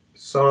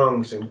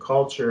songs and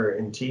culture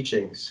and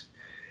teachings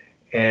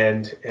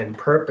and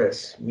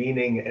purpose,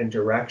 meaning and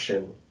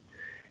direction.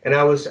 And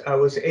I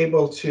was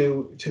able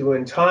to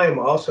in time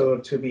also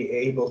to be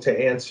able to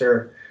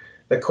answer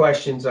the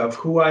questions of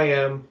who I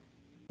am,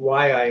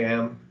 why I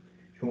am,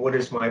 and what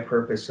is my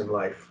purpose in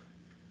life.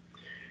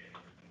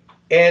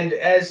 And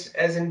as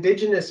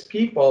Indigenous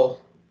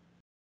people,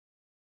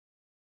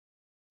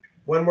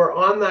 when we're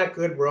on that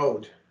good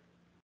road,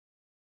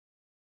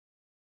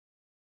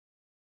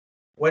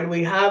 when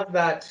we have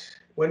that,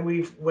 when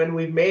we've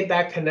made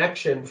that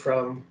connection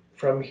from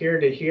here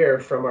to here,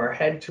 from our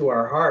head to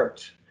our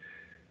heart,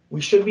 we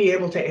should be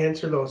able to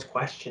answer those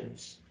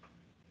questions,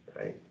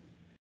 right?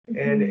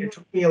 And it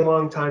took me a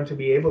long time to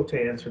be able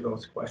to answer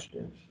those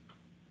questions.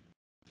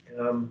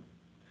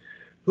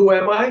 Who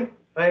am I?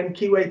 I'm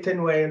Kiwe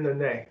Tinwe in the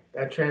Ne.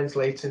 That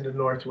translates into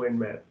North Wind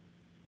Man.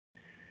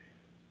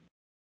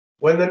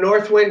 When the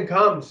North Wind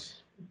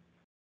comes,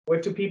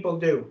 what do people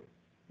do?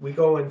 We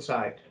go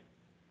inside.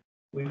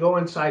 We go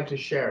inside to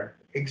share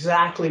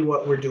exactly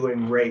what we're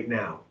doing right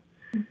now.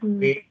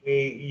 We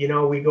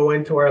go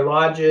into our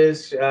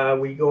lodges,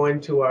 we go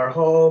into our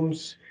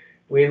homes,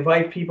 we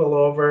invite people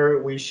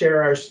over, we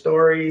share our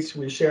stories,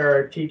 we share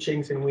our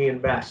teachings, and we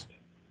invest.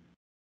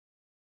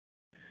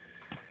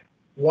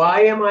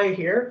 Why am I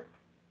here?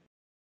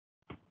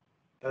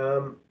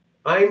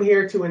 I'm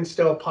here to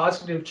instill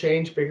positive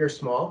change, big or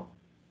small,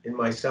 in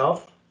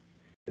myself,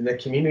 in the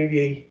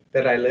community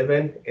that I live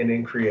in, and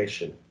in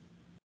creation.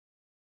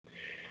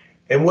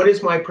 And what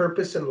is my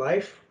purpose in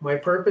life? My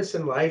purpose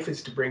in life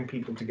is to bring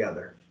people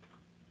together.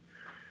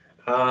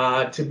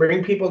 To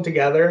bring people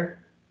together,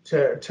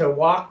 to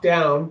walk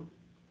down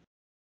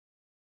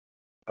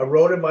a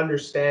road of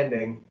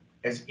understanding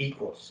as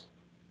equals.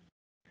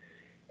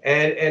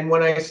 And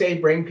when I say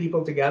bring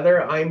people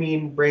together, I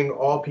mean bring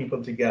all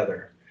people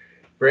together.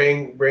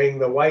 Bring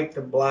the white,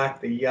 the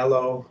black, the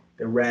yellow,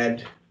 the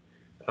red.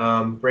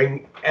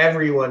 Bring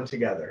everyone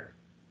together.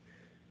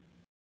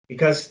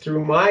 Because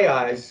through my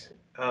eyes,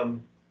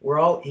 we're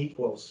all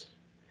equals.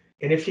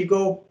 And if you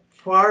go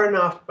far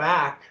enough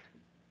back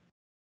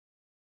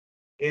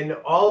in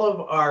all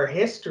of our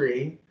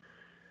history,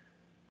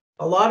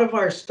 a lot of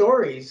our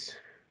stories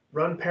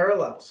run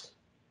parallels.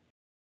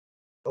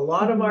 A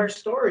lot of our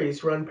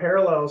stories run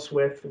parallels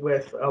with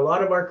a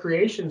lot of our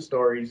creation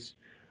stories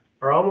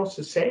are almost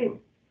the same,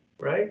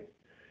 right?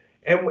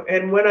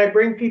 And when I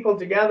bring people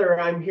together,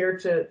 I'm here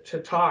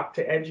to talk,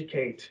 to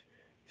educate,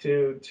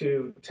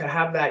 to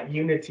have that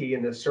unity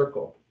in the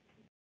circle.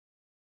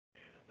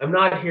 I'm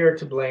not here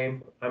to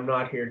blame. I'm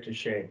not here to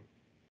shame.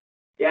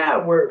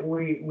 Yeah,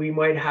 we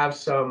might have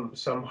some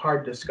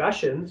hard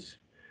discussions.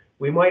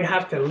 We might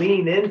have to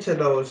lean into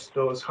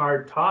those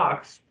hard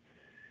talks,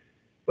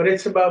 but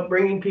it's about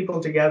bringing people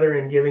together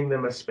and giving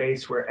them a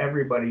space where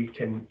everybody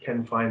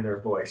can find their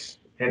voice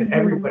and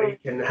everybody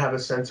can have a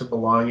sense of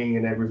belonging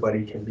and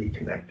everybody can be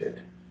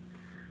connected,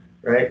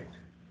 right?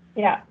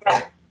 Yeah.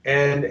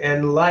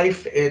 And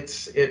life,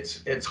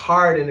 it's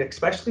hard, and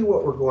especially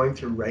what we're going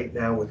through right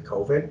now with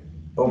COVID.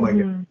 Oh my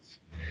goodness.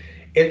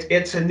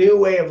 It's a new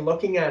way of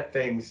looking at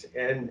things,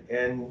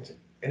 and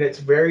it's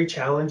very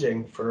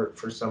challenging for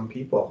some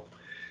people.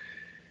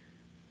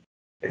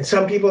 And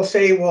some people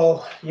say,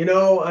 well,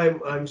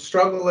 I'm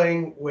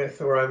struggling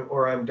with,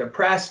 or I'm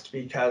depressed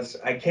because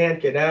I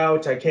can't get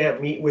out, I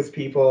can't meet with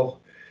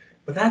people.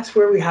 But that's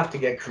where we have to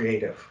get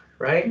creative,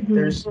 right?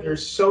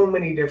 There's so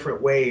many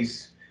different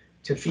ways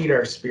to feed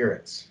our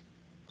spirits.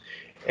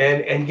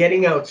 And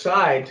getting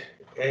outside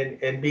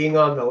and being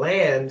on the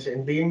land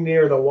and being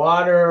near the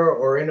water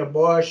or in a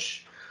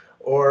bush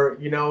or,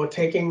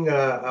 taking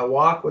a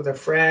walk with a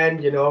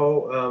friend,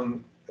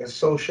 a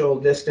social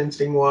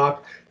distancing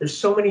walk. There's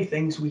so many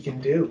things we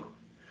can do,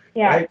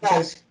 right?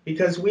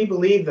 Because we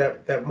believe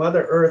that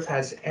Mother Earth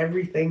has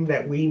everything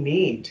that we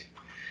need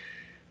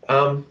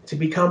to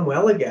become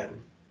well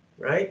again,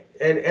 right?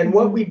 And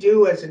what we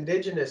do as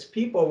Indigenous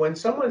people, when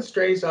someone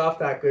strays off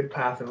that good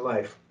path in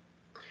life,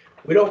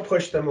 we don't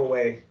push them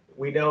away.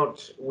 We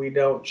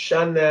don't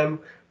shun them.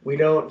 We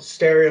don't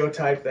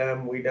stereotype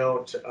them. We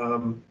don't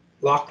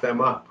lock them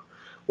up.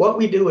 What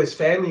we do as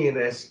family and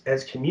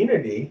as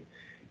community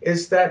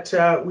is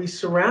that we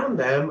surround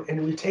them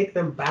and we take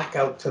them back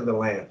out to the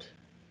land.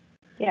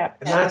 Yeah.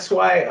 And that's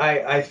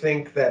why I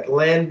think that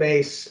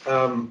land-based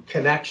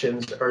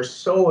connections are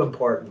so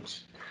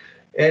important.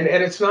 And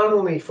it's not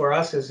only for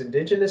us as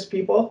Indigenous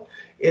people,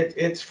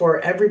 it's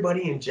for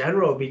everybody in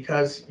general,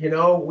 because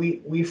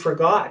we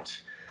forgot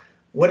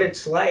what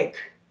it's like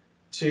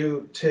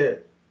to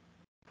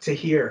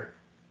hear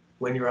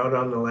when you're out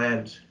on the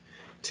land,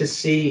 to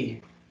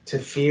see, to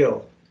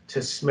feel,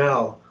 to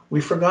smell. We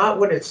forgot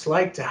what it's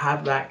like to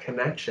have that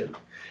connection,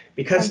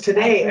 because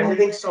today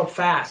everything's so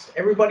fast.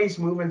 Everybody's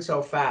moving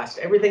so fast.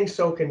 Everything's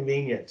so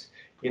convenient,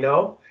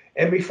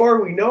 and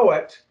before we know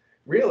it,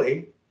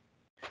 really,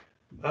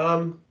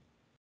 how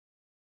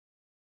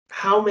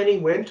many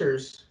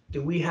winters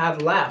do we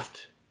have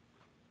left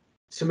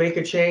to make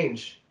a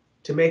change,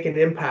 to make an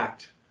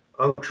impact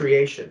on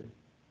creation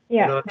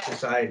and on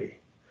society?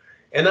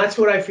 And that's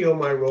what I feel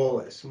my role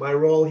is. My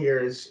role here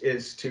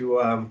is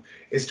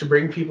to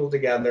bring people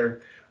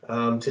together,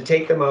 to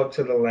take them out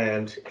to the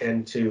land,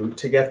 and to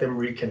get them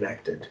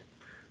reconnected,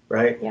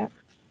 right? Yeah.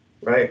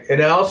 Right.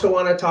 And I also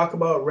want to talk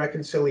about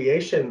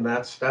reconciliation.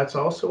 That's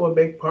also a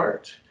big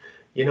part.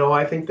 You know,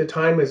 I think the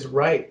time is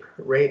ripe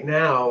right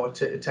now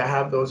to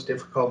have those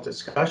difficult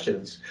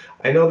discussions.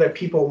 I know that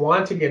people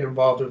want to get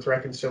involved with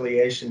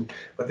reconciliation,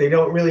 but they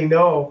don't really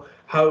know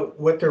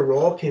what their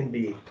role can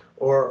be,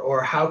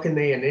 or how can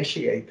they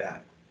initiate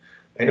that.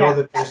 I know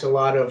that there's a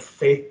lot of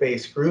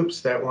faith-based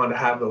groups that want to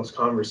have those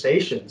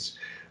conversations,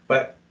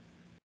 but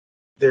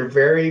they're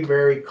very,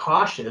 very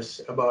cautious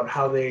about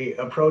how they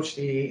approach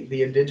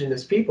the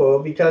Indigenous people,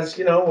 because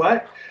you know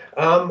what?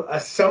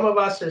 Some of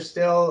us are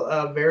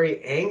still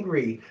very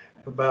angry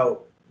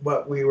about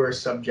what we were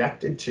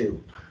subjected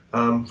to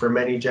for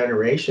many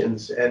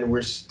generations, and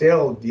we're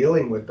still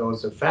dealing with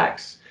those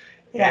effects.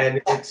 Yeah.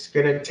 And it's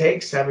going to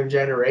take 7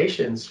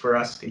 generations for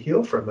us to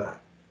heal from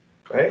that,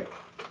 right?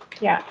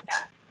 Yeah.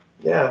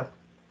 Yeah.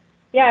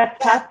 Yeah,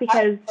 it's tough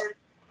because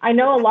I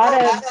know a lot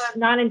of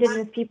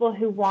non-Indigenous people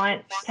who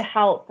want to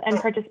help and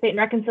participate in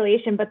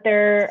reconciliation, but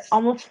they're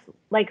almost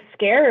like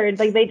scared,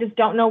 like they just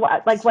don't know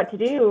what to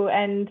do.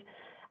 And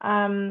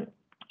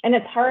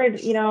it's hard,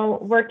 you know,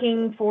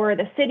 working for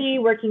the city,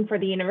 working for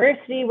the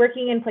university,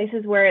 working in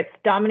places where it's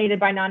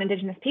dominated by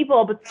non-Indigenous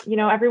people, but you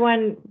know,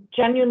 everyone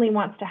genuinely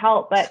wants to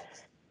help, but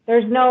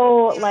there's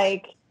no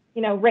like,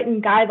 you know,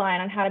 written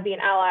guideline on how to be an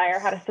ally or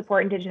how to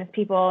support Indigenous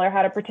people or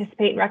how to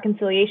participate in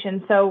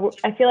reconciliation. So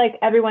I feel like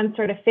everyone's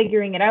sort of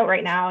figuring it out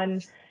right now.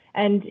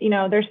 And you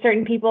know, there's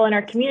certain people in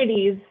our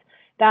communities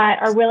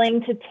that are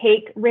willing to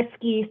take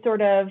risky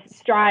sort of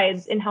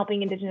strides in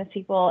helping Indigenous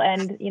people.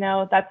 And, you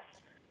know, that's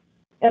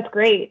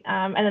great.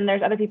 And then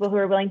there's other people who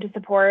are willing to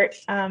support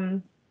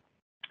in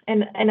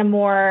a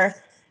more,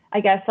 I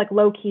guess, like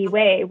low-key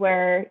way,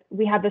 where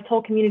we have this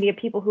whole community of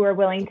people who are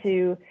willing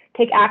to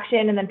take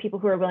action, and then people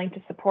who are willing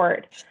to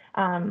support.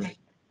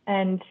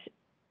 And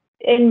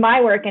in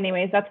my work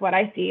anyways, that's what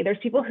I see. There's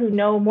people who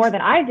know more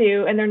than I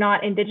do, and they're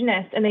not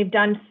Indigenous, and they've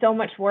done so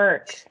much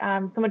work,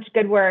 so much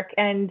good work,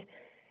 and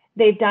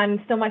they've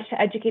done so much to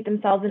educate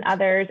themselves and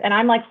others. And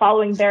I'm like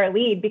following their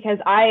lead because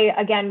I,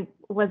 again,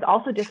 was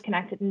also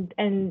disconnected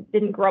and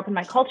didn't grow up in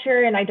my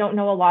culture, and I don't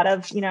know a lot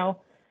of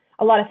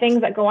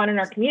things that go on in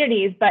our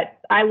communities, but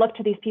I look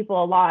to these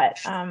people a lot.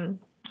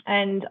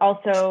 And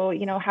also,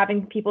 you know,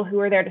 having people who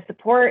are there to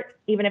support,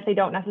 even if they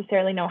don't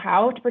necessarily know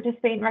how to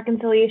participate in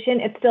reconciliation,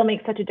 it still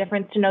makes such a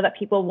difference to know that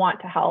people want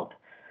to help.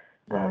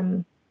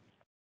 Right.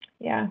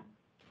 Yeah.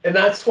 And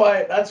that's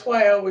why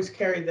I always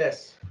carry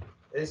this.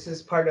 This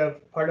is part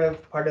of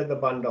the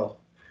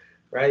bundle,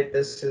 right?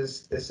 This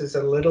is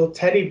a little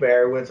teddy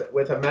bear with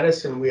a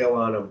medicine wheel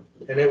on him,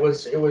 and it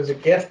was a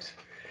gift.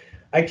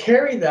 I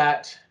carry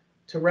that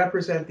to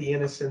represent the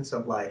innocence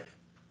of life.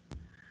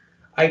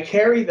 I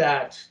carry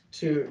that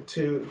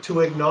to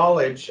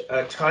acknowledge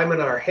a time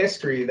in our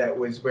history that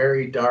was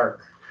very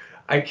dark.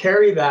 I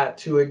carry that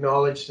to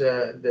acknowledge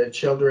the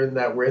children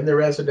that were in the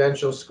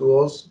residential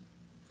schools.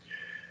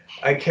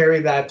 I carry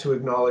that to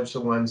acknowledge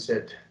the ones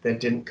that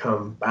didn't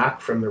come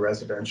back from the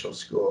residential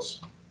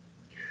schools.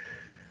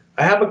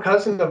 I have a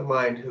cousin of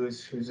mine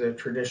who's a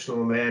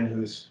traditional man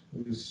who's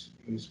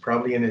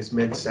probably in his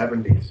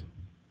mid-70s,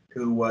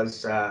 who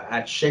was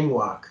at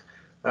Shingwak.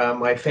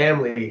 My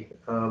family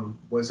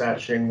was at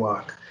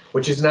Shingwak,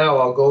 which is now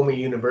Algoma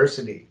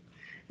University,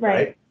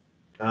 right?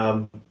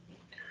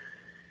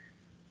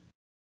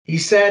 He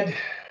said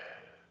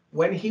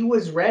when he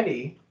was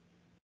ready,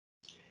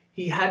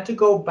 he had to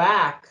go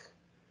back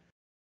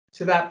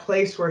to that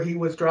place where he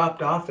was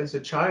dropped off as a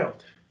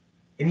child.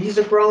 And he's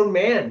a grown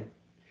man.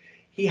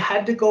 He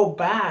had to go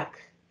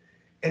back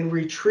and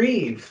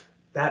retrieve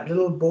that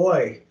little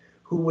boy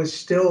who was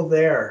still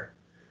there,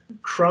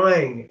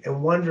 crying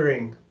and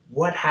wondering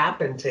what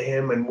happened to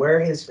him and where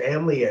his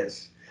family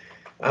is.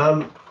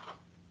 And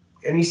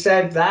he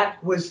said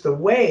that was the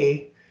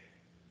way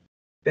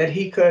that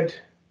he could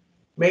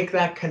make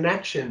that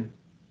connection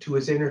to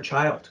his inner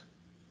child,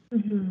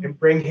 mm-hmm. and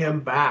bring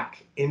him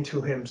back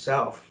into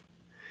himself.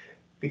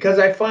 Because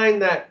I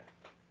find that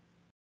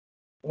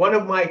one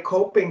of my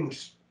coping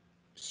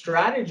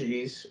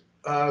strategies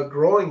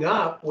growing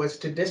up was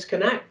to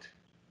disconnect,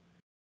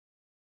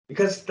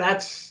 because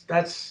that's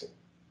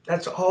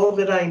all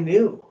that I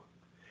knew.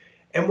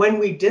 And when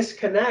we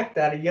disconnect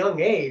at a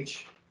young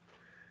age,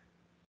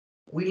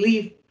 we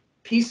leave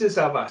pieces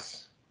of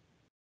us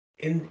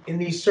in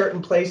these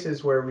certain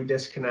places where we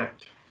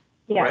disconnect.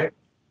 Yeah. Right?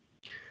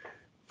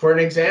 For an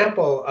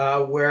example,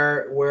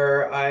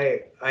 where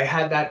I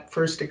had that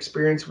first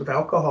experience with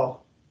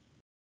alcohol,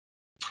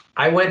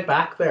 I went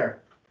back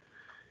there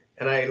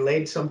and I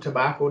laid some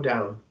tobacco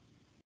down,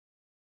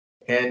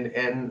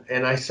 and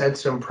I said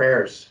some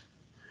prayers,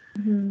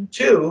 mm-hmm.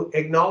 to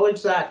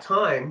acknowledge that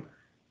time.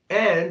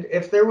 And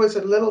if there was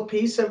a little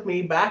piece of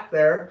me back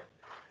there,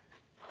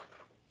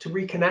 to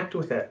reconnect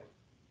with it.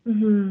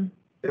 Mm-hmm.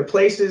 The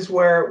places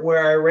where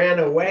I ran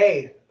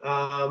away,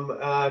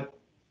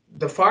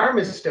 the farm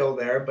is still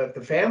there, but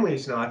the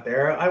family's not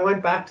there, I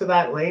went back to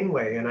that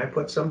laneway and I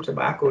put some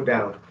tobacco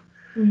down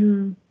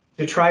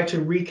to try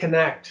to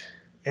reconnect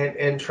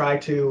and try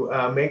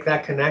to make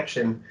that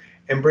connection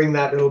and bring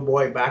that little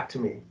boy back to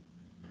me.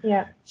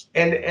 Yeah.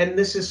 And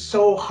this is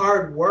so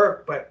hard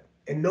work,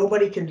 and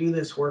nobody can do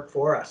this work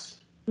for us.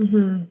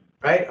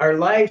 Right? Our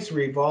lives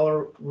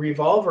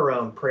revolve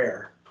around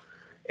prayer.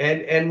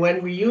 And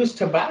when we use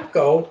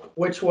tobacco,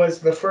 which was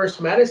the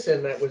first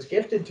medicine that was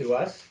gifted to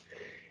us,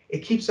 it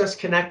keeps us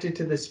connected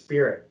to the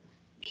spirit.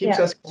 Keeps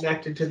us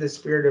connected to the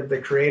spirit of the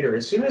creator.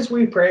 As soon as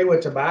we pray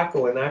with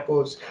tobacco and that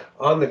goes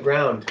on the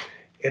ground,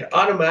 it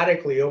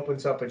automatically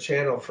opens up a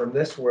channel from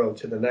this world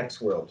to the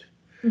next world.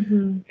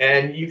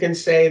 And you can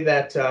say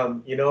that,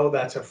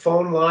 that's a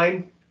phone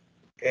line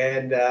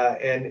and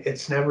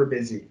it's never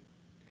busy,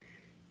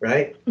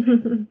 right?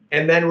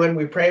 And then when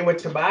we pray with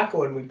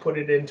tobacco and we put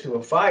it into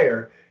a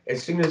fire,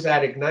 as soon as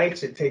that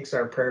ignites, it takes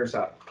our prayers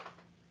up,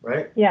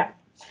 right? Yeah.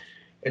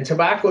 And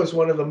tobacco is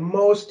one of the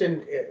most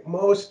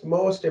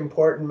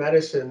important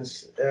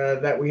medicines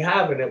that we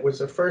have, and it was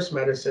the first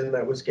medicine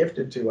that was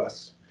gifted to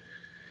us.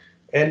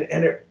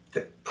 And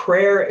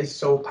prayer is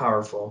so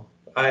powerful.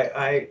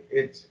 I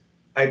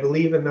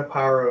believe in the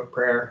power of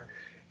prayer,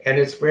 and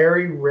it's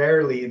very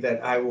rarely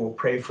that I will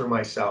pray for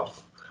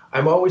myself.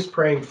 I'm always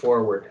praying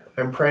forward.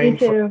 I'm praying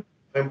for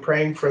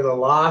the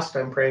lost.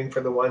 I'm praying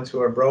for the ones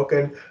who are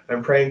broken.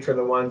 I'm praying for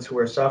the ones who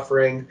are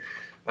suffering.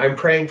 I'm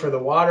praying for the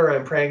water.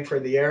 I'm praying for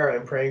the air.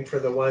 I'm praying for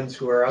the ones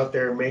who are out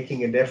there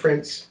making a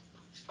difference.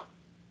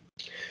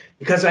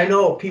 Because I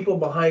know people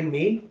behind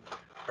me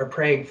are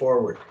praying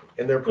forward,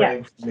 and they're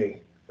praying for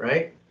me,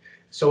 right?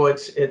 So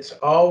it's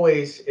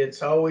always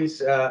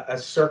a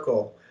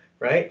circle,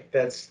 right?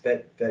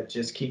 That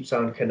just keeps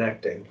on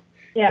connecting,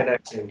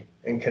 connecting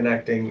and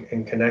connecting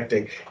and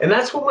connecting. And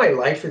that's what my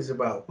life is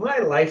about. My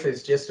life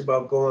is just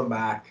about going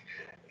back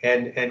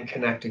and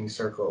connecting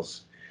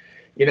circles.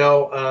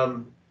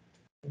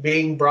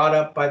 Being brought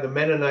up by the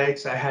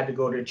Mennonites, I had to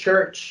go to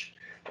church.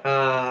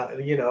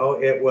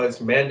 It was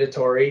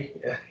mandatory,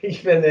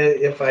 even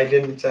if I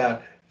didn't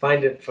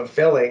find it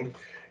fulfilling.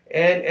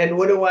 And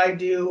what do I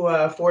do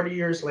 40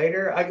 years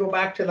later? I go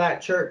back to that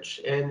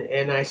church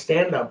and I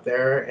stand up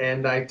there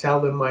and I tell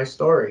them my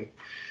story,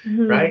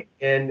 right?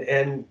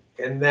 And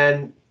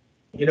then,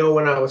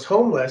 when I was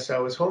homeless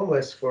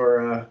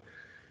for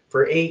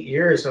 8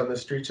 years on the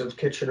streets of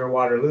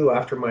Kitchener-Waterloo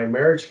after my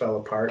marriage fell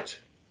apart.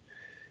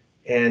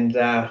 And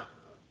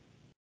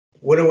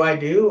what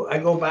do? I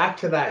go back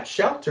to that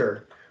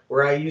shelter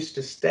where I used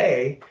to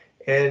stay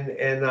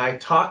and I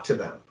talk to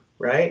them,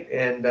 right?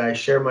 And I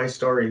share my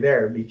story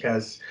there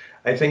because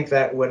I think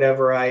that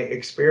whatever I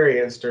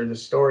experienced or the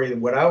story,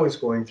 what I was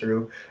going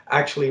through,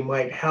 actually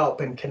might help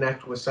and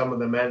connect with some of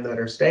the men that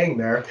are staying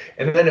there.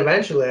 And then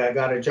eventually I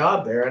got a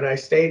job there and I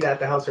stayed at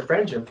the House of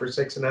Friendship for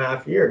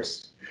 6.5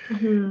 years.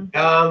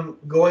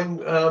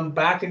 Going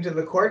back into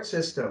the court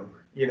system,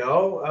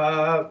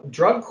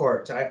 drug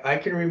court. I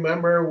can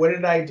remember, what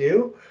did I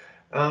do?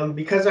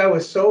 Because I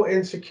was so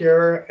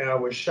insecure and I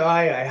was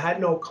shy, I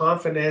had no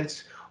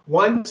confidence.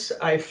 Once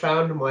I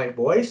found my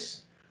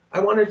voice,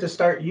 I wanted to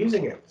start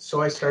using it.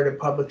 So I started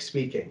public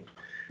speaking.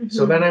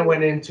 So then I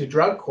went into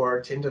drug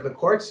court, into the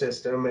court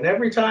system. And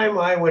every time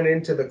I went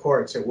into the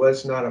courts, it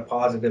was not a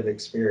positive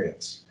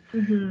experience.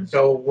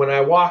 So when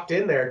I walked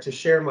in there to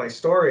share my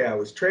story, I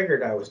was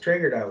triggered.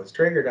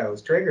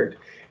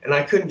 And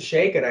I couldn't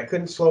shake it. I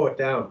couldn't slow it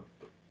down.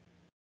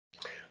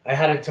 I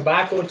had a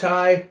tobacco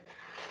tie.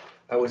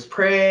 I was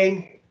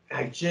praying.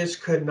 I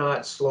just could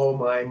not slow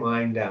my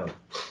mind down.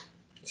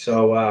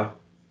 So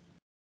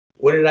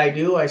what did I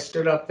do? I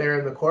stood up there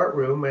in the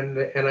courtroom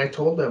and I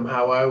told them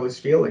how I was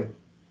feeling,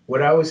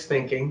 what I was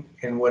thinking,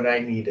 and what I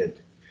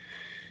needed.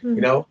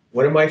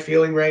 What am I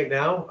feeling right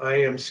now? I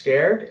am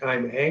scared,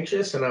 I'm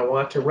anxious, and I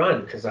want to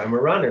run because I'm a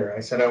runner. I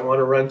said I want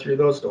to run through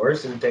those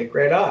doors and take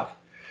right off.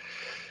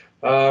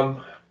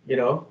 What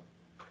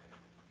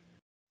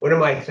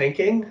am I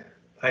thinking?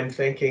 I'm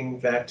thinking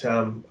that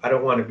I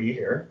don't want to be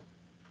here.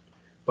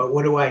 But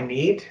what do I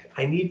need?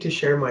 I need to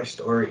share my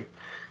story.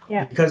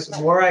 Because the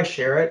more I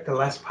share it, the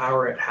less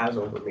power it has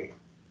over me.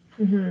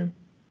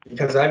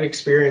 Because I've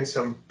experienced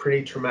some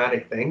pretty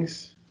traumatic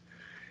things.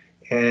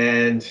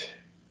 And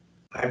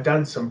I've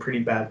done some pretty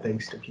bad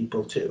things to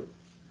people too.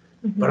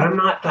 But I'm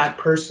not that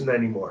person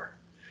anymore,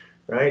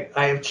 right?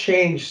 I have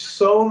changed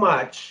so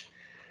much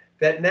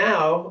that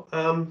now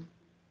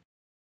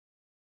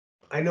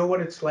I know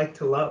what it's like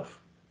to love.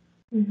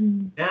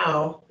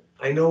 Now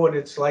I know what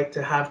it's like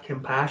to have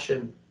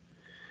compassion.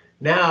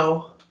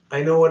 Now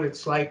I know what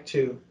it's like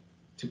to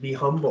be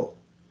humble.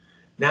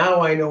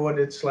 Now I know what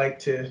it's like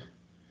to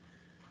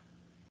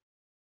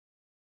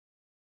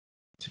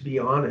be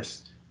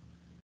honest,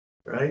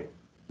 right?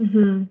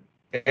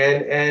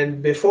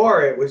 And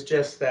before it was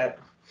just that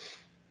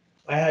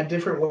I had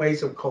different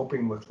ways of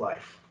coping with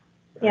life.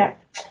 Right?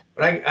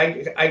 But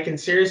I can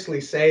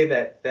seriously say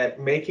that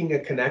making a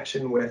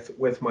connection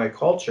with my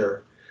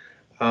culture,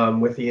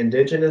 with the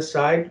Indigenous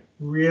side,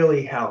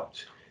 really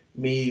helped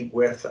me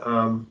with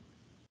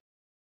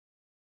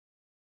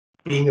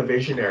being a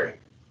visionary.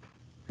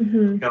 Mm-hmm.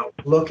 You know,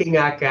 looking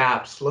at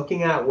gaps,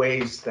 looking at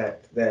ways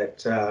that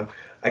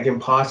I can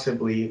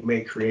possibly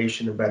make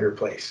creation a better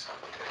place.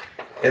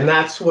 And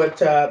that's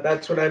what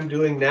I'm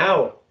doing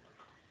now.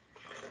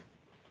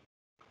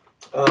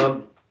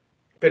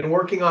 Been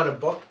working on a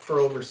book for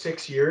over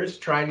 6 years,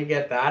 trying to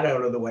get that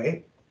out of the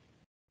way.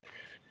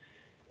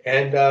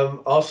 And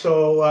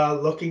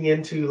also looking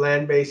into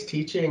land-based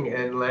teaching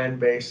and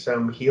land-based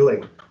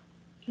healing.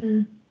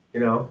 Mm. You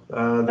know,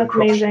 That's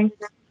amazing.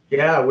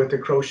 Yeah, with the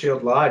Crow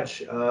Shield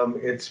Lodge.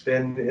 It's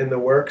been in the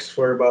works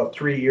for about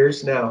 3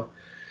 years now.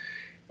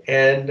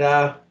 And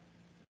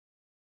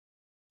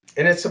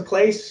it's a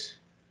place,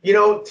 you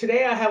know,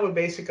 today I have a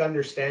basic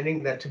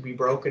understanding that to be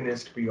broken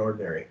is to be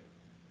ordinary.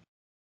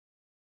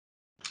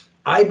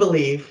 I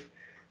believe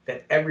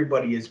that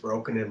everybody is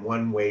broken in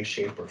one way,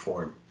 shape, or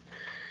form.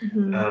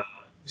 Mm-hmm.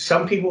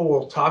 Some people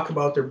will talk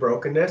about their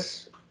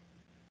brokenness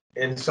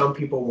and some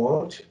people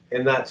won't,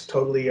 and that's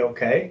totally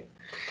okay.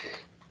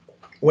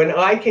 When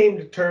I came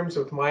to terms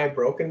with my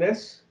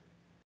brokenness,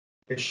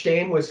 the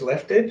shame was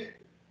lifted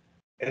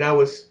and I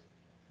was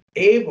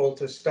able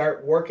to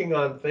start working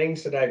on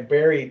things that I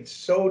buried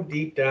so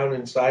deep down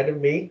inside of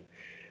me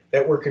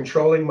that were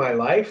controlling my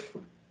life,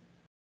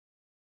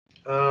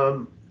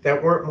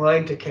 that weren't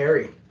mine to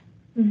carry.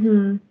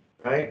 Mm-hmm.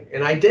 Right?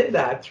 And I did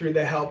that through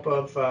the help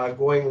of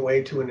going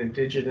away to an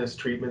Indigenous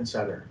treatment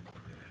center.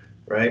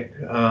 Right?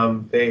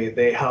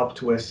 They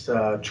helped with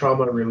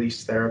trauma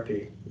release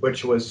therapy,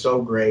 which was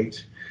so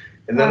great.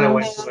 And then I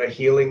went to a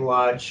healing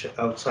lodge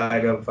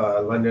outside of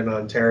London,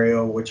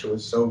 Ontario, which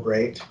was so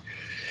great.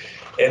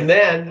 And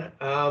then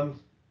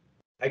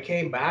I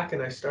came back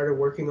and I started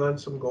working on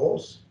some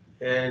goals.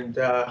 And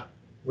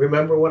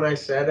remember when I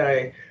said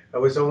I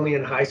was only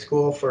in high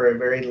school for a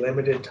very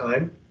limited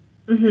time?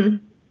 Mm-hmm.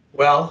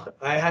 Well,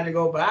 I had to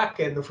go back,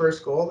 and the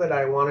first goal that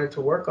I wanted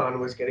to work on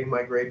was getting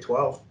my grade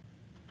 12.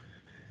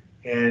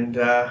 And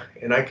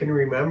I can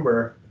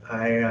remember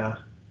I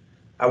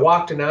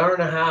walked an hour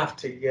and a half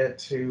to get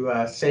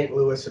to St.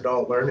 Louis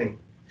Adult Learning.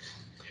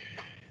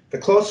 The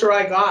closer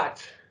I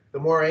got, the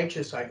more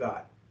anxious I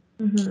got.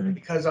 Mm-hmm.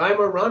 Because I'm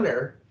a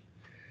runner,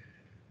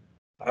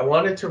 I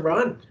wanted to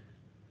run.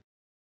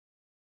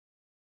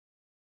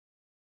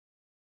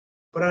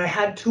 But I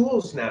had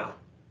tools now.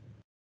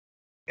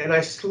 And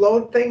I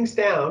slowed things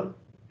down,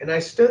 and I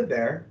stood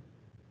there,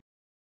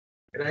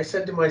 and I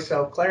said to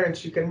myself,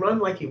 Clarence, you can run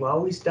like you've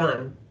always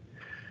done,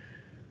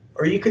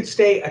 or you could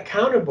stay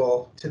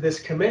accountable to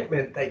this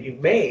commitment that you've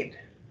made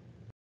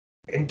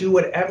and do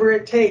whatever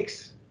it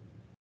takes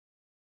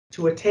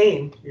to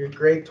attain your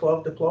grade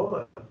 12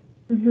 diploma.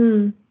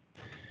 Mm-hmm.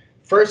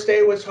 First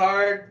day was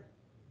hard,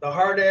 the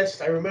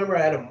hardest. I remember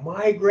I had a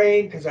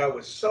migraine because I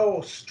was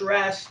so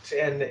stressed,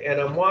 and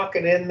I'm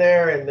walking in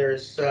there, and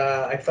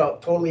I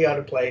felt totally out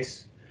of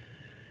place.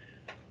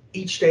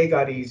 Each day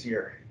got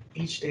easier.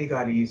 Each day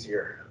got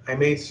easier. I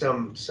made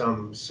some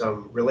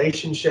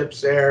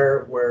relationships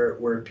there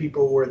where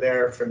people were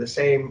there for the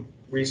same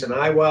reason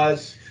I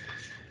was.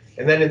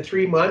 And then in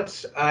 3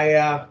 months,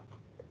 I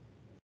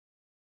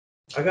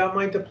got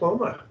my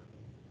diploma,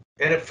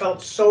 and it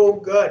felt so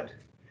good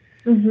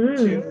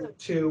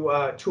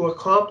to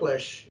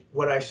accomplish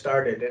what I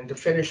started and to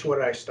finish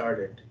what I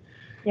started.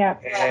 Yeah.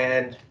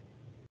 And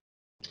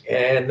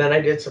then I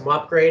did some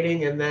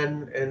upgrading, and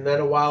then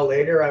a while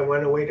later, I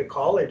went away to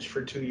college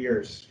for 2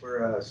 years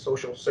for a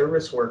social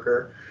service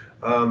worker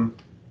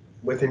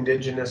with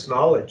Indigenous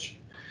knowledge.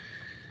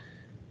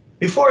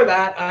 Before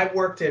that, I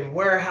worked in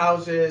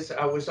warehouses.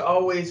 I was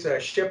always a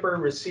shipper,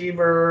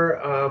 receiver.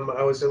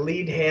 I was a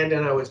lead hand,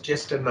 and I was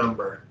just a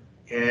number.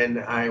 And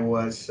I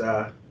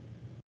wanted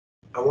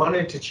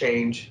to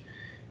change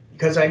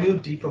because I knew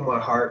deep in my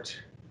heart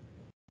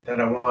that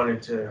I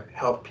wanted to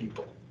help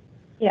people.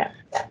 Yeah.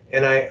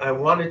 And I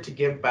wanted to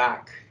give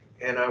back,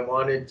 and I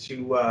wanted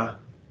to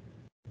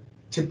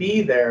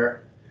be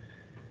there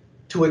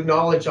to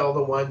acknowledge all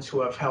the ones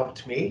who have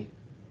helped me.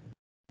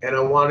 And I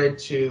wanted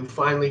to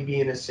finally be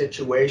in a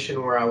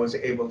situation where I was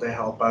able to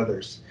help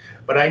others.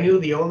 But I knew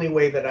the only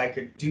way that I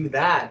could do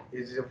that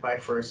is if I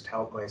first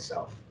helped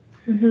myself.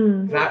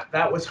 Mm-hmm.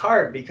 That was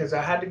hard because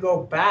I had to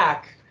go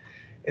back,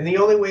 and the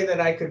only way that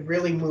I could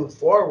really move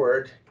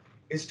forward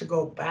is to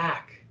go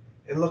back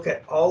and look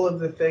at all of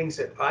the things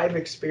that I've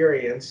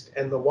experienced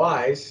and the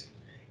whys,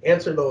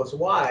 answer those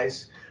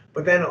whys,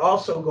 but then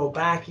also go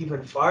back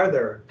even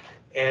farther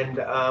and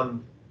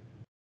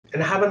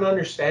have an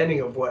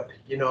understanding of what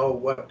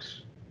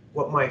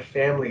my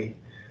family,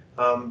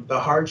 the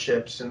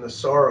hardships and the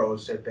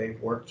sorrows that they've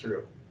worked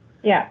through.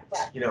 Yeah.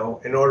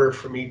 In order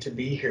for me to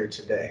be here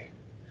today.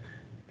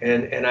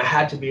 And I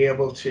had to be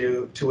able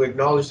to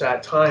acknowledge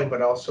that time,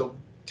 but also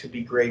to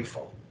be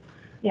grateful.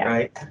 Yeah.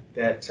 Right?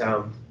 That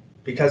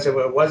because if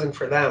it wasn't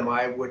for them,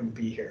 I wouldn't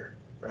be here.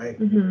 Right?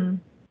 Mm-hmm.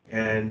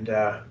 And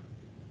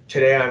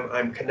today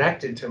I'm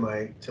connected to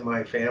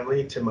my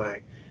family, to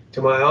my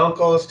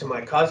uncles, to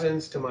my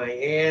cousins, to my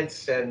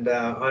aunts, and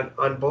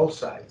on both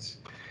sides.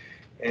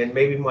 and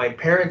maybe my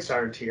parents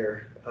aren't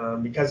here,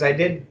 because I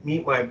did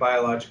meet my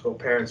biological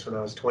parents when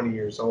I was 20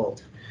 years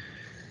old.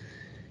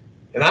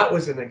 And that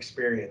was an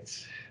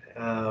experience.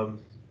 I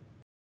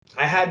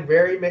had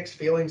very mixed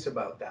feelings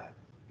about that.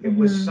 It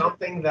was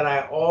something that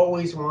I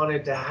always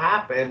wanted to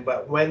happen,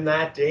 but when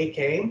that day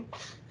came,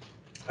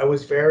 I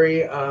was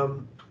very, I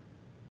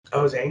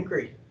was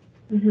angry.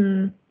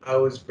 I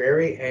was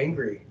very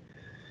angry.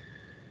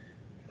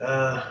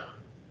 But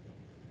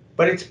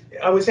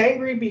I was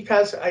angry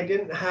because I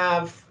didn't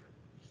have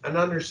an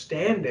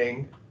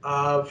understanding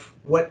of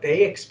what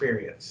they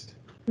experienced.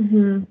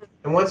 And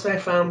once I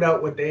found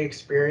out what they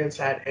experienced,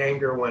 that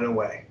anger went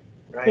away,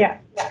 right? Yeah.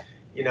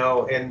 You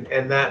know,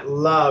 and that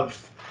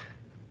love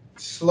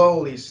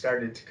slowly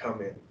started to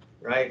come in,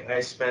 right? I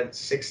spent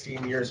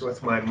 16 years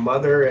with my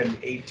mother and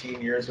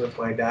 18 years with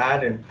my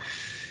dad, and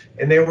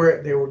they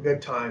were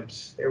good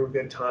times. They were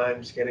good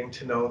times getting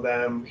to know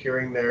them,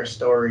 hearing their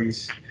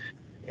stories,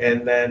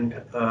 and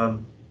then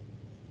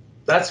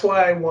that's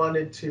why I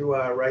wanted to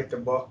write the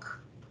book.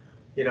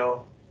 You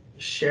know,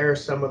 share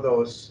some of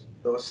those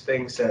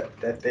things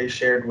that they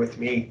shared with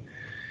me.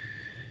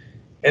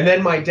 And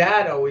then my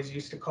dad always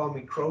used to call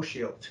me Crow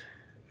Shield,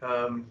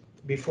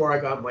 before I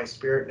got my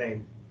spirit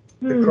name.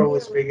 The crow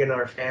is big in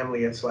our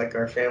family. It's like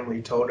our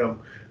family totem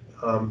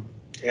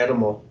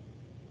animal.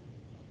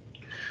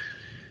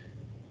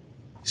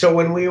 So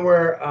when we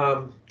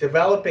were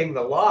developing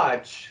the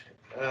lodge,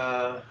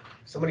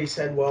 somebody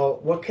said, "Well,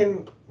 what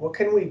can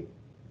we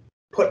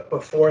put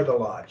before the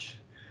lodge?"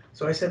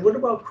 So I said, "What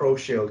about Crow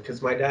Shield?"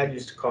 Because my dad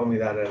used to call me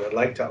that, and I'd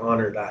like to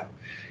honor that.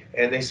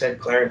 And they said,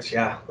 "Clarence,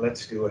 yeah,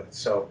 let's do it."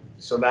 So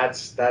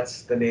that's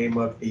the name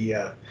of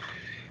the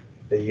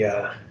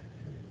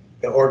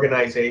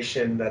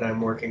organization that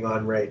I'm working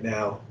on right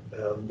now.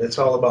 It's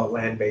all about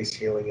land-based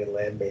healing and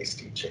land-based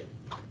teaching.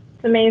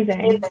 It's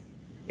amazing.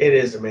 It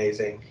is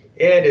amazing.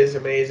 It is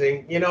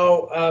amazing. You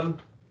know,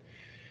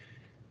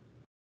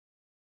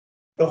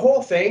 the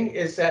whole thing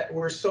is that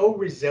we're so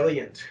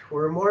resilient.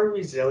 We're more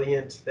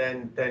resilient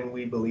than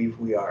we believe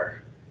we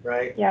are,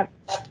 right? Yep.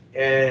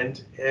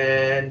 And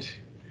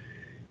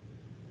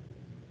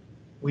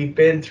we've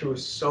been through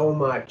so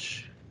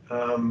much,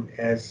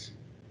 as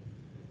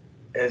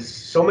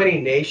so many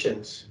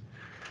nations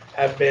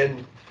have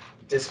been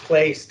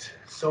displaced,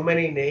 so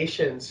many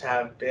nations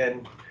have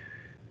been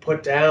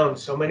put down,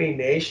 so many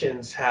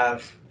nations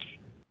have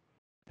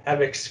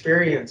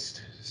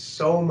experienced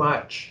so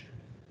much,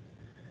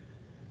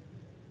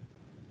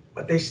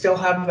 but they still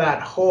have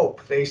that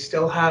hope. They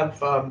still have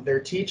their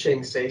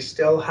teachings. They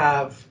still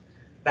have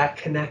that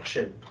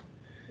connection.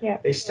 Yeah.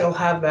 They still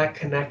have that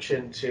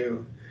connection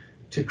to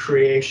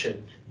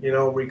creation, you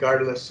know,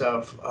 regardless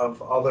of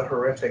all the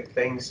horrific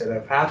things that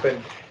have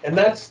happened. And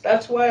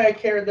that's why I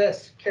carry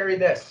this.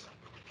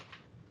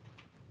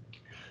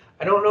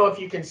 I don't know if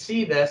you can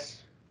see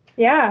this.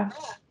 Yeah.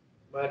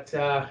 But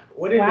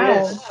what it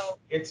is,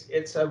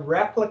 it's a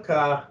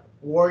replica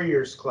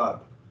Warriors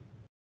Club.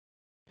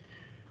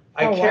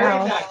 I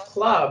carry that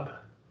club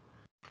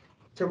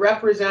to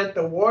represent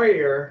the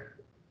warrior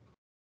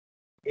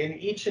in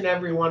each and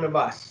every one of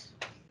us.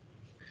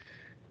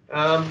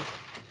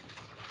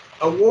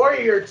 A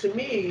warrior to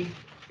me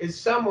is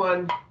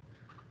someone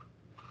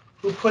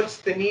who puts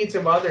the needs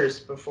of others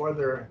before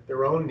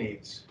their own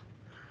needs.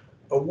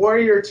 A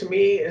warrior to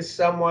me is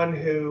someone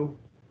who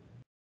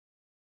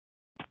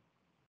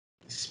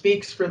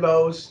speaks for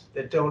those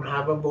that don't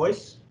have a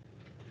voice.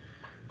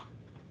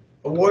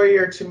 A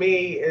warrior to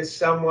me is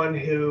someone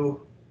who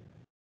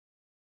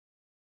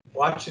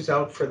watches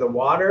out for the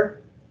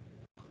water,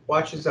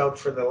 watches out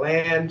for the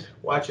land,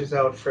 watches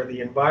out for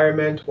the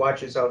environment,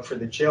 watches out for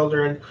the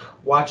children,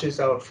 watches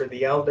out for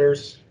the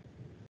elders.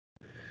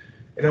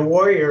 And a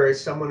warrior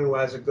is someone who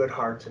has a good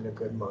heart and a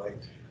good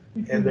mind.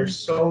 And there's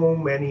so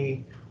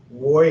many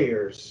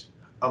warriors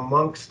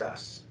amongst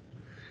us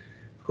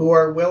who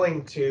are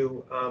willing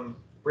to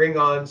bring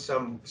on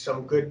some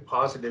good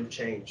positive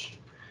change.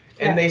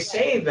 And they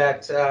say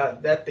that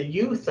that the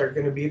youth are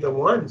going to be the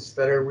ones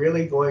that are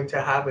really going to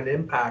have an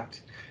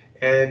impact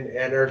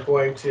and are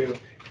going to,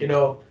 you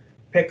know,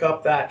 pick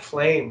up that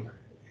flame,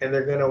 and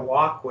they're going to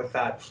walk with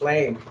that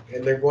flame,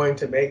 and they're going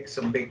to make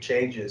some big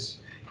changes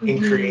in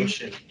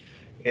creation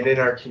and in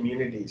our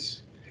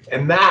communities.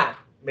 And that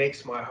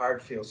makes my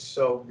heart feel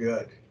so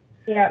good.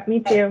 Yeah, me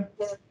too.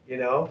 You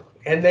know,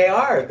 and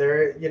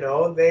they're, you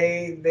know,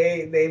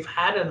 they've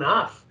had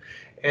enough.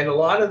 And a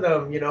lot of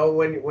them, you know,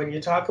 when you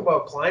talk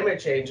about climate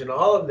change and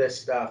all of this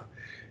stuff,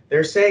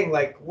 they're saying,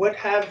 like, look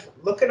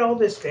at all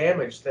this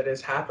damage that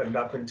has happened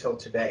up until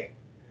today.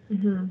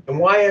 And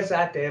why has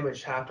that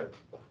damage happened?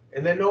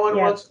 And then no one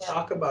wants to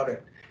talk about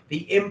it.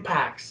 The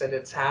impacts that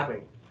it's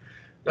having,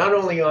 not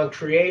only on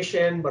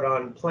creation, but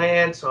on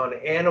plants, on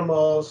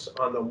animals,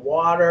 on the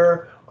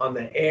water, on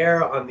the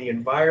air, on the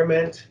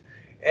environment.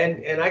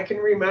 And I can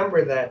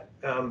remember that,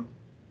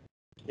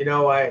 you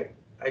know, I'd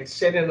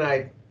sit and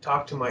I'd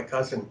talk to my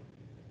cousin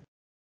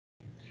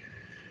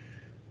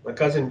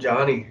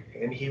Johnny,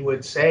 and he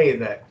would say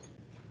that,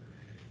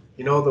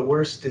 you know, the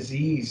worst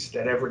disease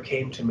that ever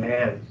came to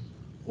man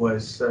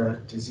was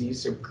the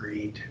disease of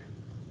greed.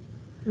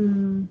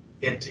 Mm.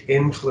 It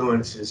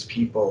influences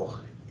people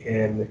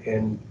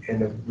in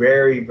a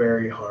very,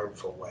 very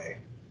harmful way.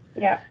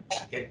 Yeah.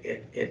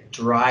 It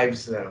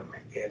drives them.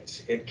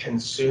 It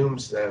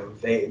consumes them.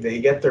 They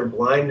get their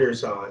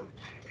blinders on,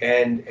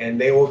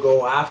 and they will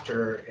go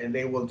after, and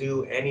they will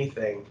do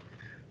anything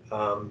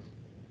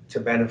to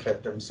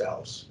benefit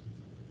themselves,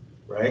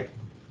 right?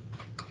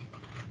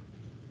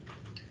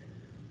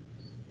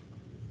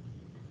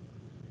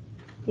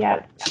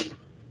 Yeah.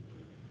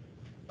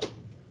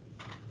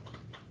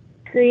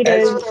 Greed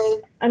As, is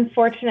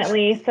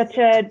unfortunately such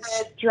a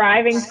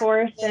driving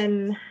force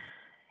in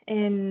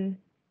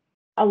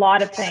a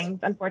lot of things,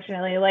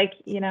 unfortunately. Like,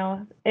 you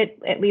know,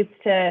 it leads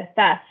to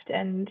theft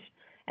and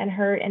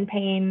hurt and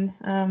pain.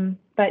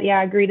 But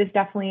yeah, greed is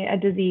definitely a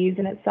disease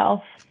in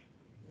itself.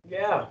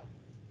 yeah,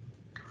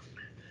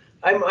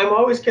 I'm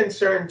always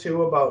concerned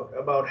too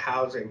about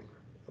housing,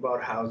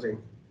 about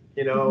housing.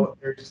 You Mhm. know,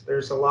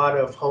 there's a lot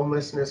of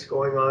homelessness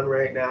going on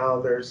right now.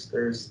 There's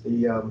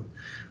the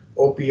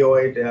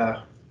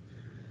opioid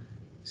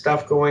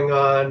stuff going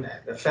on,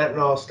 the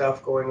fentanyl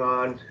stuff going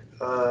on.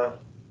 Uh,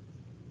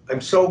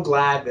 I'm so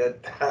glad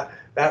that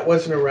that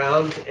wasn't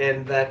around,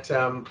 and that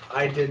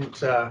I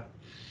didn't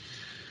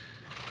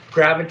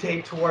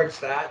gravitate towards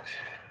that.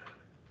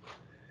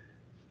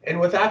 And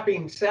with that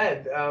being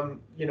said,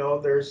 you know,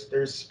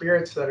 there's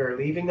spirits that are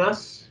leaving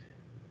us,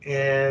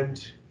 and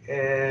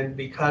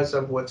because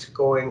of what's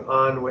going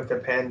on with the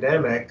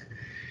pandemic,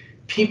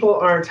 people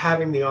aren't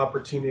having the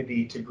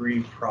opportunity to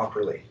grieve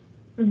properly.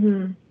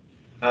 Mm-hmm.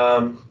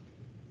 Um,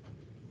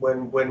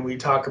 when we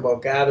talk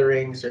about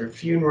gatherings or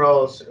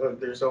funerals,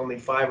 there's only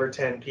 5 or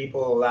 10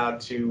 people allowed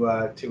to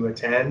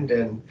attend,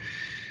 and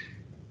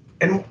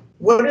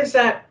what is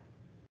that?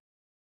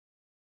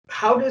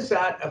 How does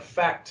that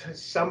affect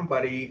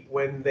somebody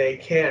when they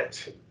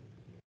can't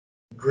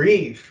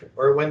grieve,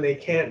 or when they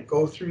can't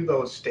go through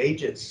those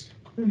stages,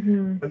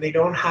 Mm-hmm. when they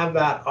don't have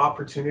that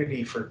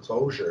opportunity for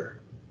closure?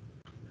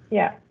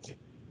 Yeah.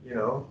 You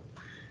know,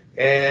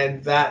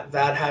 and that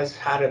has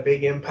had a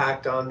big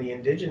impact on the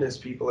Indigenous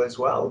people as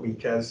well,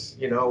 because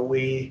you know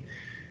we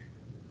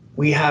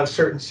have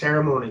certain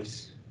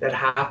ceremonies that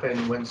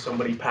happen when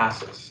somebody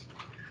passes.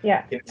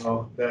 Yeah. You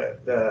know,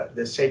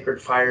 the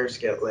sacred fires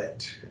get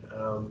lit.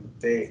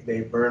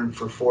 They burn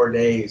for 4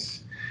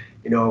 days.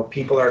 You know,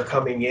 people are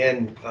coming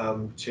in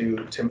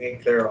to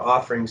make their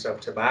offerings of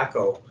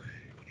tobacco,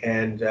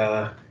 and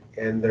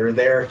they're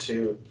there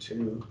to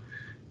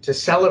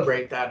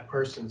celebrate that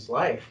person's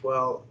life.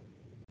 Well,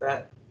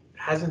 that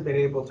hasn't been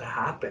able to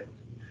happen.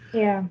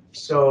 Yeah.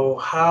 So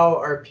how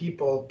are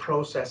people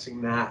processing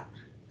that?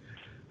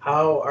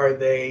 How are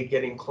they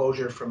getting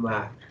closure from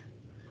that?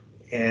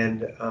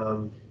 And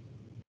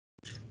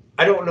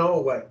I don't know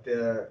what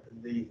the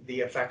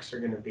effects are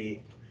going to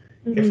be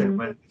if and Mm-hmm.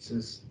 when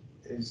this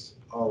is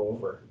all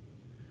over.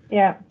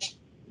 Yeah.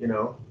 You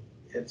know,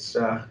 it's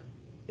a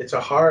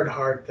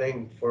hard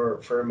thing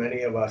for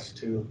many of us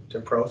to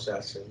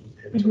process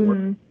and to work.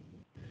 Mm-hmm.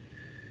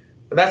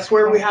 But that's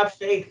where we Yeah. have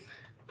faith.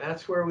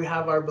 That's where we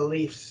have our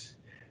beliefs.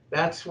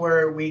 That's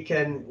where we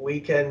can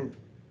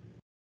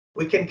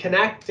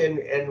connect,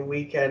 and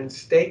we can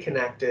stay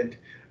connected,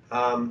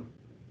 um,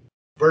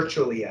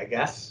 virtually, I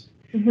guess.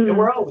 And Mm-hmm.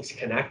 we're always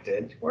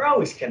connected. We're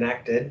always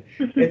connected.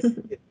 It's,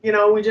 you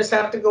know, we just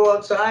have to go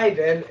outside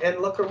and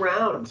look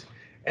around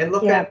and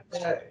look Yeah.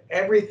 at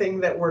everything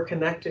that we're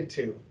connected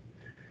to,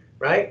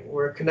 right?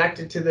 We're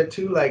connected to the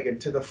two-legged,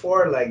 to the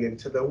four-legged,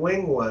 to the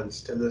winged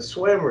ones, to the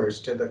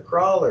swimmers, to the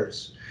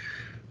crawlers.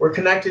 We're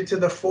connected to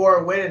the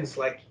four winds.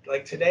 Like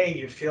today,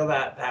 you feel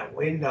that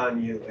wind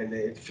on you, and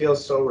it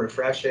feels so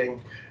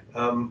refreshing.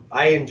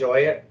 I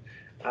enjoy it.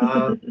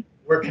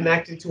 We're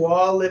connected to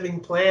all living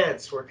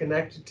plants. We're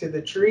connected to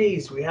the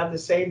trees. We have the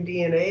same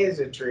DNA as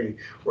a tree.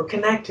 We're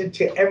connected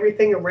to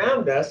everything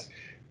around us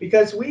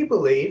because we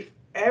believe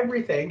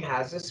everything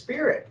has a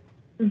spirit,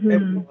 and we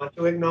Mm-hmm. want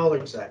to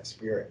acknowledge that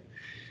spirit.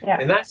 Yeah.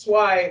 And that's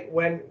why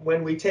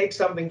when we take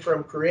something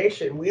from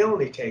creation, we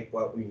only take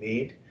what we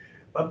need.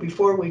 But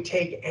before we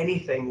take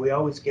anything, we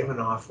always give an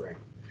offering.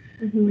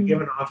 We Mm-hmm.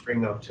 give an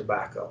offering of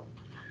tobacco.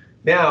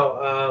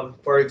 Now,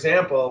 for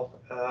example,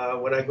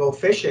 when I go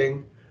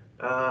fishing,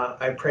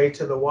 I pray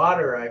to the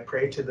water, I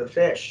pray to the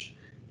fish,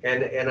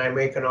 and I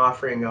make an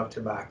offering of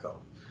tobacco.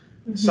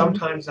 Mm-hmm.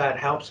 Sometimes that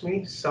helps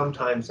me,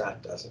 sometimes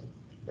that doesn't,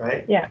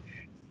 right? Yeah.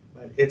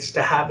 But it's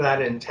to have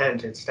that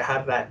intent, it's to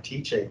have that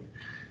teaching,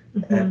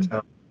 Mm-hmm.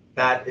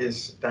 that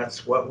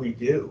that's what we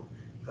do,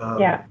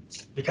 Yeah.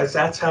 because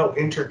that's how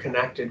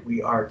interconnected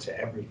we are to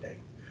everything.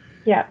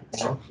 Yeah.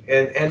 You know?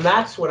 And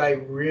that's what I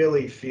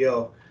really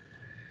feel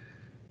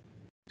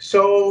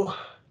so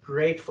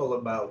grateful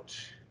about,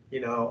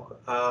 you know,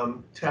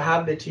 to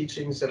have the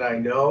teachings that I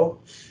know,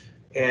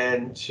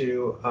 and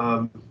to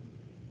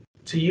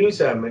use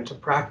them and to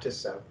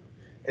practice them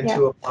and Yeah.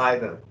 to apply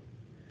them.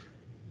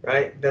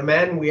 Right, the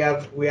men, we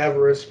have a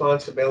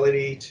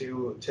responsibility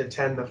to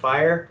tend the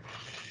fire,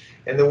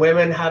 and the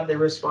women have the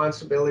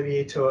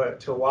responsibility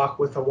to walk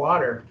with the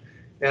water.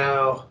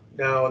 Now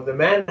Now the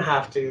men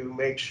have to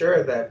make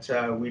sure that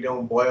we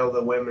don't boil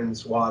the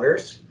women's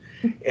waters,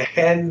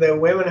 and the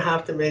women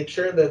have to make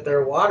sure that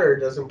their water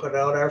doesn't put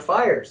out our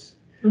fires.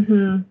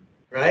 Mm-hmm.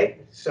 Right?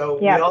 So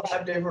we Yeah. all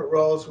have different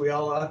roles, we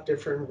all have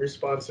different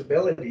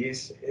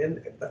responsibilities,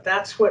 but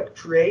that's what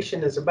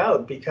creation is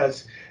about,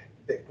 because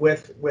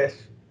with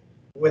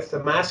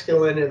the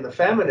masculine and the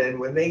feminine,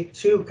 when they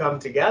two come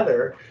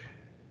together,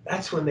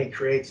 that's when they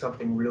create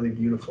something really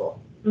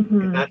beautiful.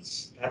 Mm-hmm. And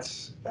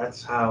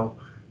that's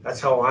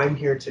how I'm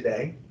here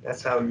today.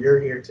 That's how you're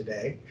here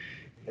today.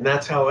 And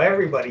that's how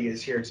everybody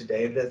is here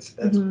today that's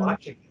Mm-hmm.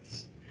 watching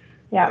this.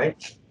 Yeah.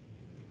 Right?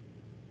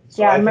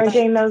 So Yeah,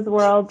 merging those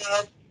worlds.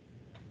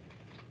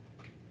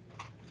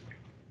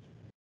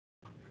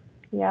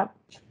 Yep.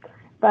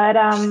 But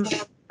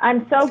I'm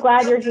so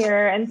glad you're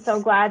here, and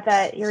so glad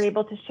that you're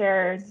able to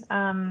share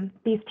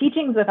these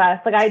teachings with us.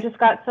 Like, I just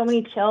got so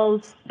many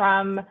chills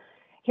from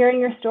hearing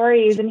your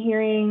stories and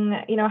hearing,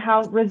 you know,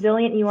 how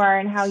resilient you are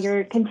and how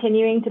you're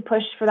continuing to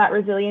push for that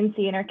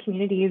resiliency in our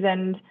communities.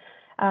 And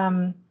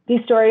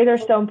these stories are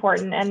so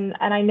important. And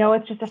I know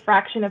it's just a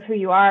fraction of who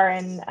you are.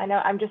 And I know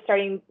I'm just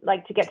starting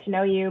like to get to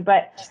know you,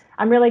 but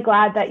I'm really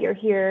glad that you're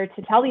here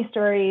to tell these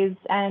stories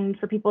and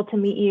for people to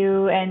meet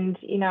you and,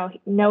 you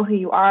know who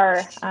you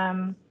are.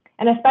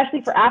 And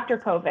especially for after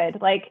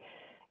COVID, like,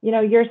 you know,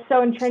 you're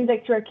so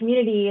intrinsic to our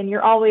community and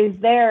you're always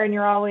there and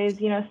you're always,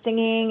 you know,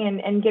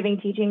 singing and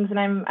giving teachings. And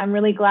I'm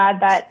really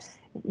glad that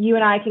you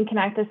and I can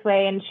connect this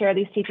way and share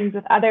these teachings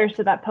with others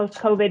so that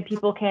post-COVID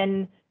people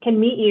can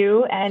meet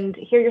you and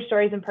hear your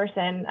stories in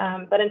person.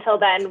 But until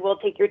then, we'll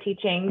take your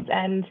teachings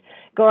and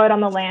go out on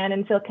the land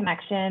and feel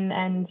connection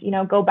and, you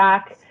know, go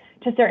back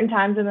to certain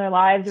times in their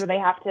lives where they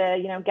have to,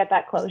 you know, get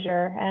that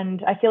closure.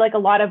 And I feel like a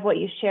lot of what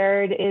you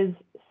shared is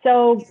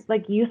so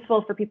like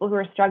useful for people who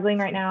are struggling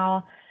right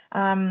now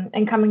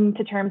and coming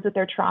to terms with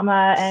their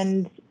trauma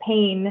and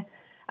pain.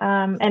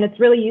 And it's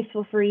really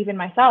useful for even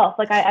myself.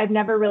 Like I've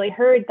never really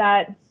heard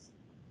that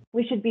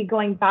we should be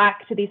going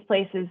back to these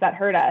places that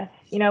hurt us.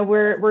 You know,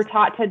 we're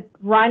taught to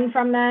run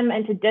from them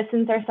and to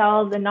distance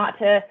ourselves and not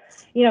to,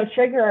 you know,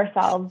 trigger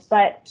ourselves.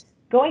 But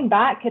going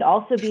back could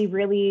also be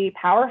really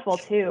powerful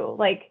too.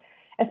 Like,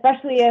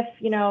 especially if,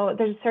 you know,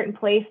 there's a certain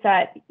place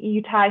that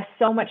you tie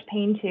so much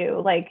pain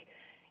to, like,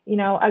 you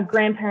know, a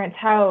grandparent's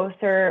house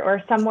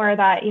or somewhere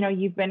that, you know,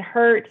 you've been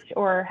hurt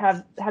or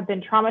have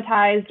been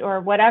traumatized or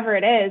whatever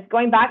it is.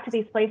 Going back to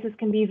these places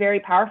can be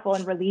very powerful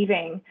and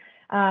relieving.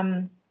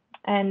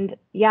 And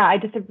yeah, I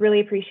just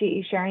really appreciate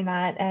you sharing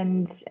that.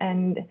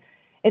 And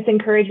it's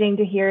encouraging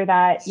to hear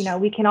that, you know,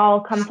 we can all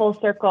come full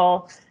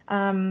circle,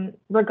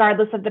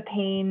 regardless of the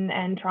pain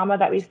and trauma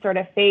that we've sort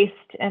of faced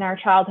in our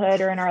childhood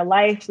or in our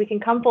life. We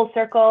can come full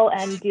circle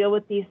and deal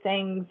with these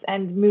things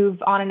and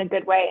move on in a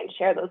good way and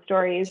share those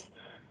stories.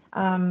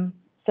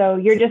 So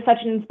you're just such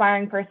an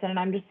inspiring person, and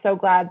I'm just so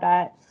glad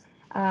that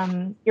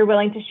you're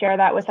willing to share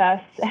that with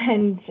us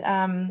and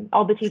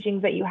all the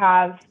teachings that you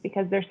have,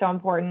 because they're so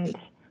important.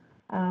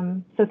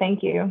 So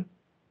thank you.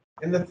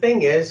 And the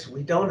thing is,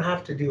 we don't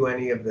have to do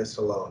any of this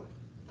alone.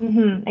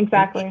 Mm-hmm,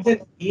 exactly.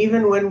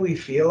 Even when we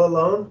feel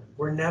alone,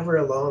 we're never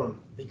alone,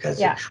 because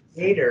Yeah. the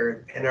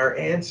Creator and our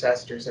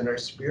ancestors and our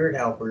spirit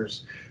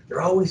helpers,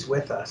 they're always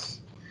with us.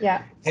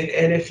 Yeah.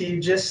 And if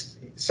you just,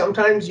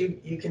 sometimes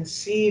you can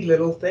see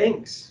little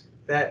things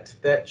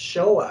that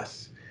show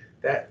us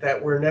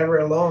that we're never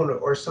alone,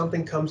 or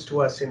something comes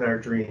to us in our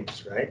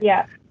dreams, right?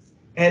 Yeah.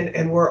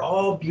 And we're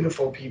all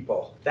beautiful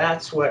people.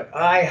 That's what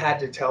I had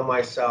to tell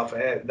myself,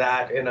 and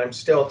I'm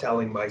still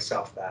telling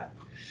myself that.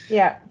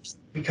 Yeah.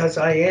 Because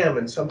I am,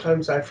 and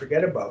sometimes I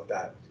forget about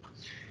that.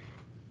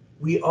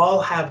 We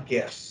all have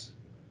gifts.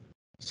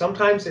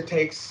 Sometimes it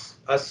takes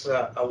us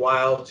a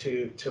while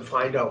to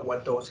find out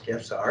what those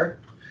gifts are.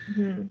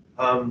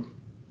 Mm-hmm.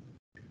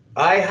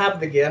 I have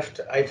the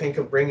gift, I think,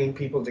 of bringing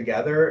people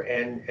together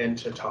and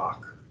to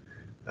talk.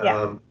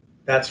 Yeah.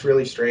 That's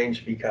really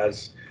strange,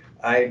 because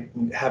I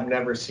have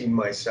never seen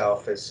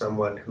myself as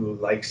someone who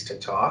likes to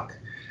talk.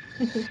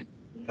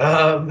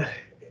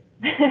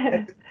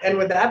 And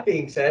with that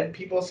being said,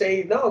 people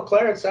say, no,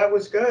 Clarence, that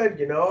was good.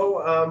 You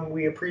know,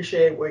 we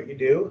appreciate what you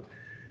do.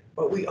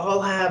 But we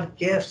all have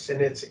gifts,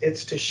 and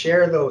it's to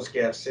share those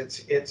gifts.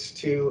 It's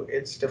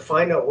to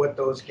find out what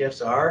those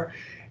gifts are,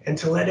 and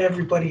to let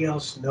everybody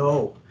else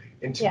know,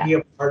 and to be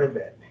a part of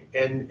it,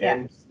 and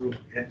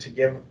to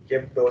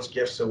give those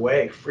gifts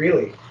away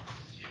freely.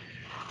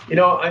 You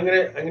know, I'm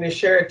gonna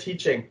share a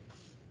teaching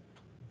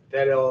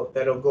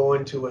that'll go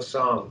into a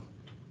song.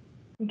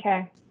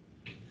 Okay.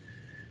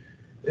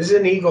 This is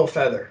an eagle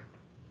feather.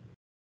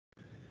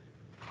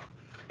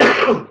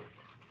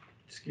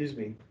 Excuse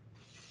me.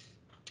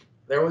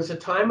 There was a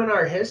time in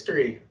our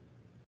history,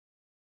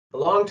 a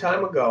long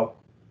time ago,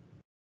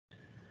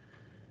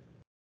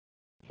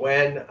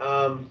 when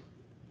a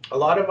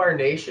lot of our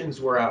nations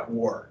were at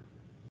war.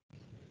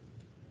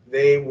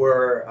 They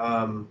were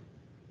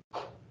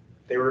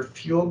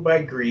fueled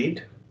by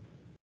greed.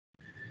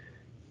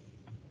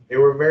 They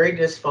were very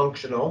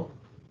dysfunctional.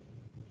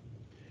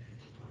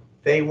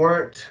 They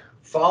weren't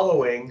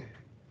following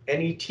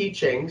any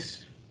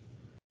teachings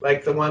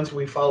like the ones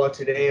we follow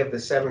today of the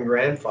 7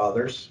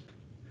 grandfathers,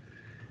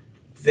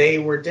 they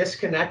were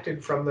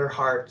disconnected from their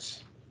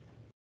hearts.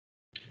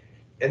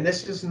 And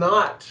this is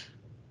not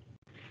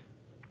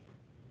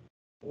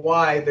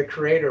why the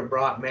Creator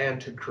brought man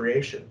to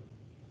creation.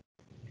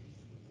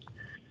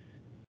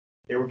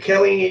 They were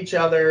killing each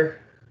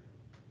other.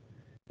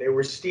 They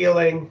were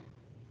stealing.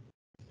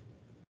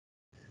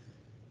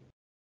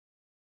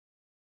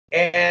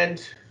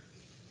 And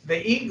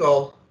the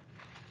eagle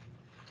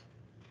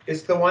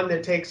is the one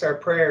that takes our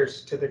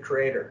prayers to the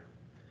Creator.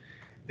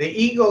 The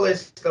eagle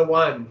is the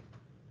one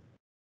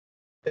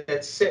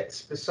that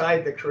sits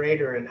beside the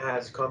Creator and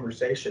has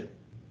conversation.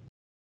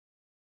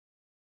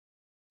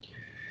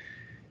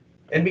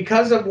 And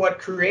because of what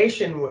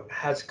creation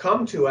has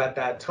come to at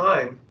that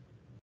time,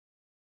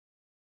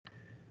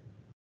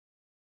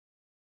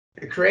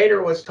 the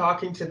Creator was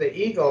talking to the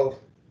eagle,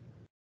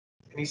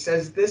 and he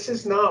says, this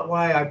is not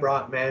why I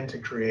brought man to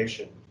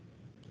creation.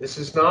 This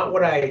is not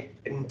what I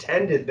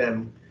intended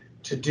them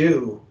to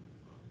do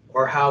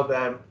or how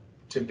them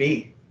to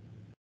be.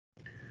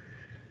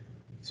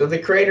 So the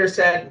Creator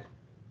said,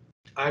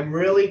 I'm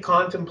really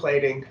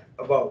contemplating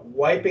about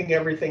wiping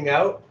everything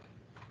out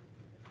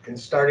and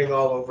starting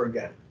all over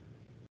again.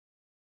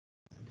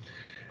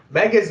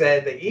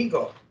 Megazed, the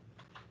eagle,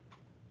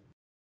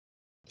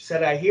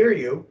 said, I hear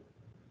you,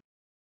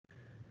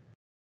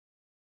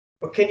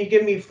 but can you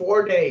give me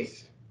 4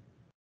 days?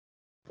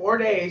 4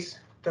 days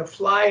to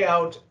fly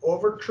out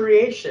over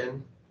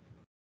creation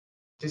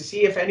to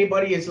see if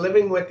anybody is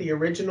living with the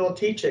original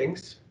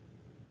teachings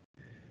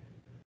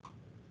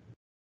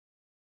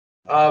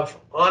of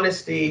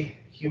honesty,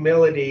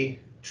 humility,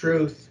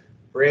 truth,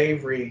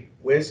 bravery,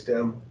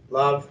 wisdom,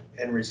 love,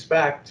 and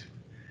respect,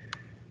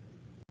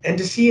 and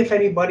to see if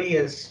anybody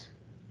is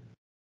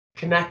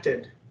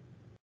connected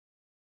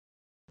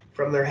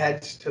from their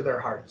heads to their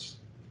hearts.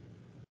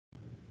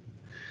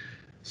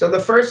 So the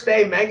first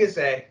day,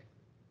 Megazeh,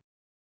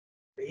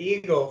 the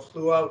eagle,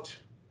 flew out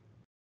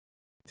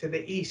to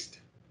the east.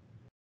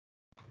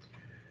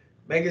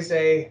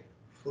 Megazeh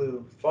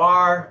flew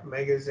far,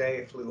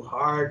 Megazeh flew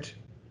hard.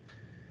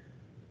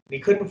 He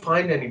couldn't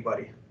find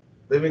anybody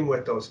living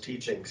with those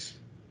teachings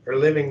or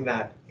living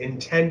that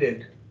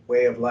intended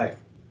way of life.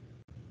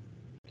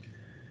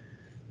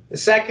 The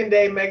second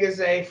day,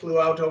 Megazeh flew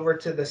out over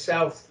to the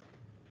south.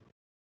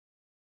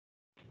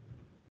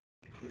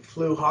 He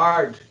flew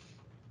hard.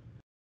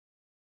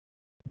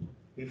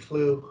 He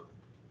flew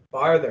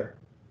farther,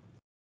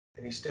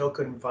 and he still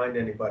couldn't find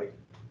anybody.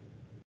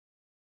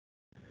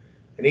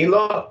 And he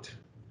looked.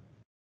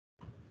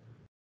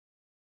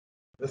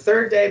 The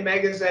third day,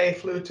 Megazeh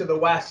flew to the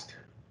west.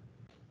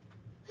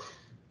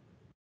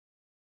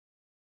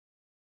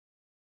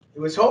 He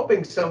was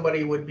hoping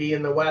somebody would be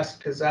in the west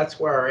because that's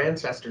where our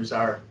ancestors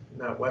are, in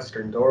that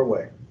western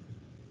doorway.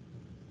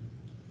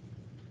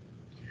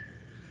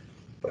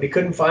 But he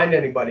couldn't find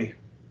anybody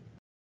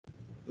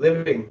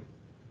living.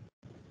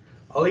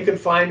 All he could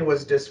find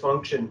was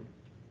dysfunction.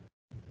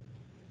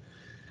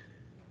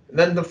 And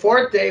then the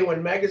fourth day,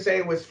 when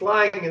Megazeh was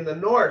flying in the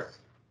north,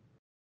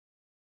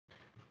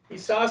 he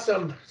saw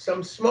some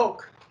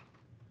smoke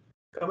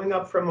coming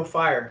up from a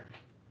fire.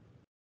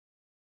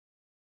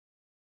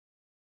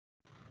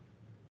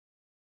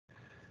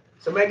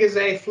 So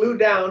Megazeh flew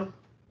down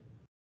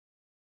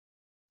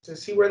to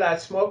see where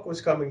that smoke was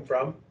coming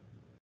from.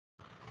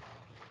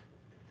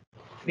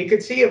 And he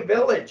could see a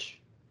village.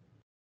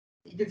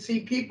 He could see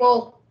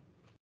people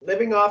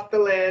living off the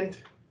land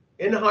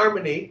in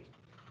harmony.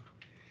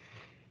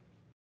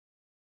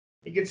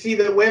 He could see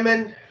the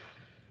women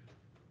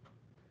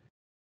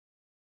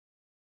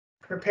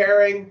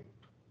preparing,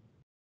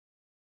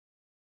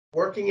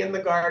 working in the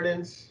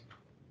gardens.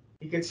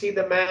 You could see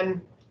the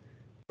men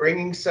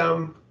bringing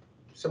some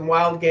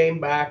wild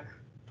game back.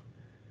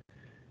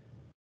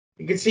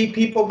 You could see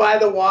people by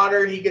the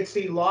water. He could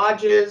see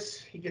lodges.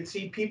 He could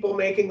see people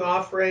making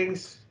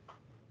offerings.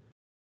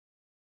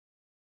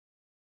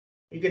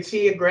 You could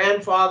see a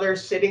grandfather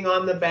sitting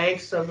on the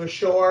banks of a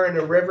shore and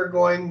a river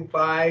going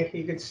by.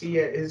 You could see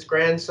his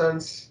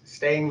grandsons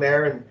staying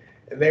there, and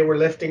they were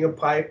lifting a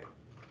pipe.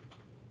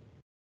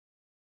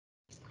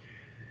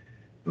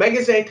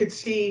 Megazeh could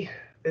see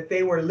that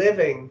they were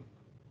living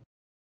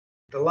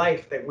the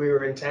life that we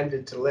were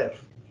intended to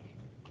live.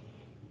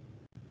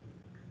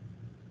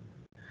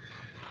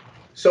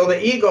 So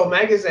the eagle,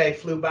 Megazeh,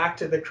 flew back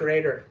to the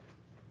Creator.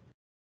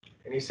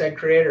 And he said,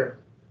 Creator,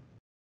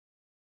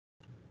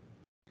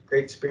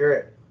 Great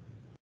Spirit,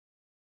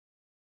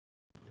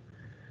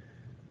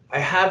 I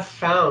have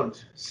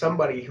found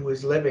somebody who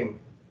is living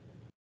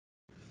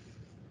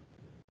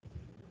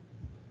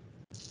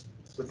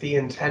with the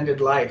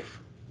intended life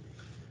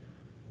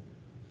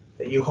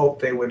that you hope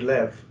they would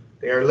live.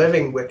 They are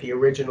living with the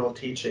original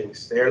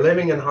teachings. They are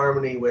living in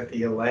harmony with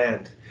the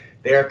land.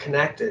 They are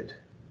connected.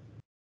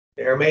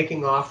 They are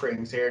making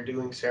offerings. They are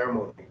doing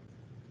ceremony.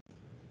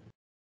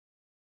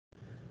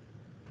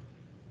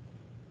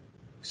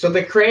 So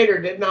the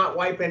Creator did not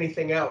wipe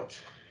anything out.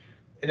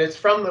 And it's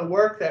from the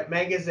work that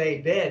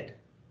Megazeh did,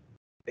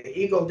 the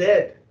eagle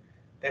did,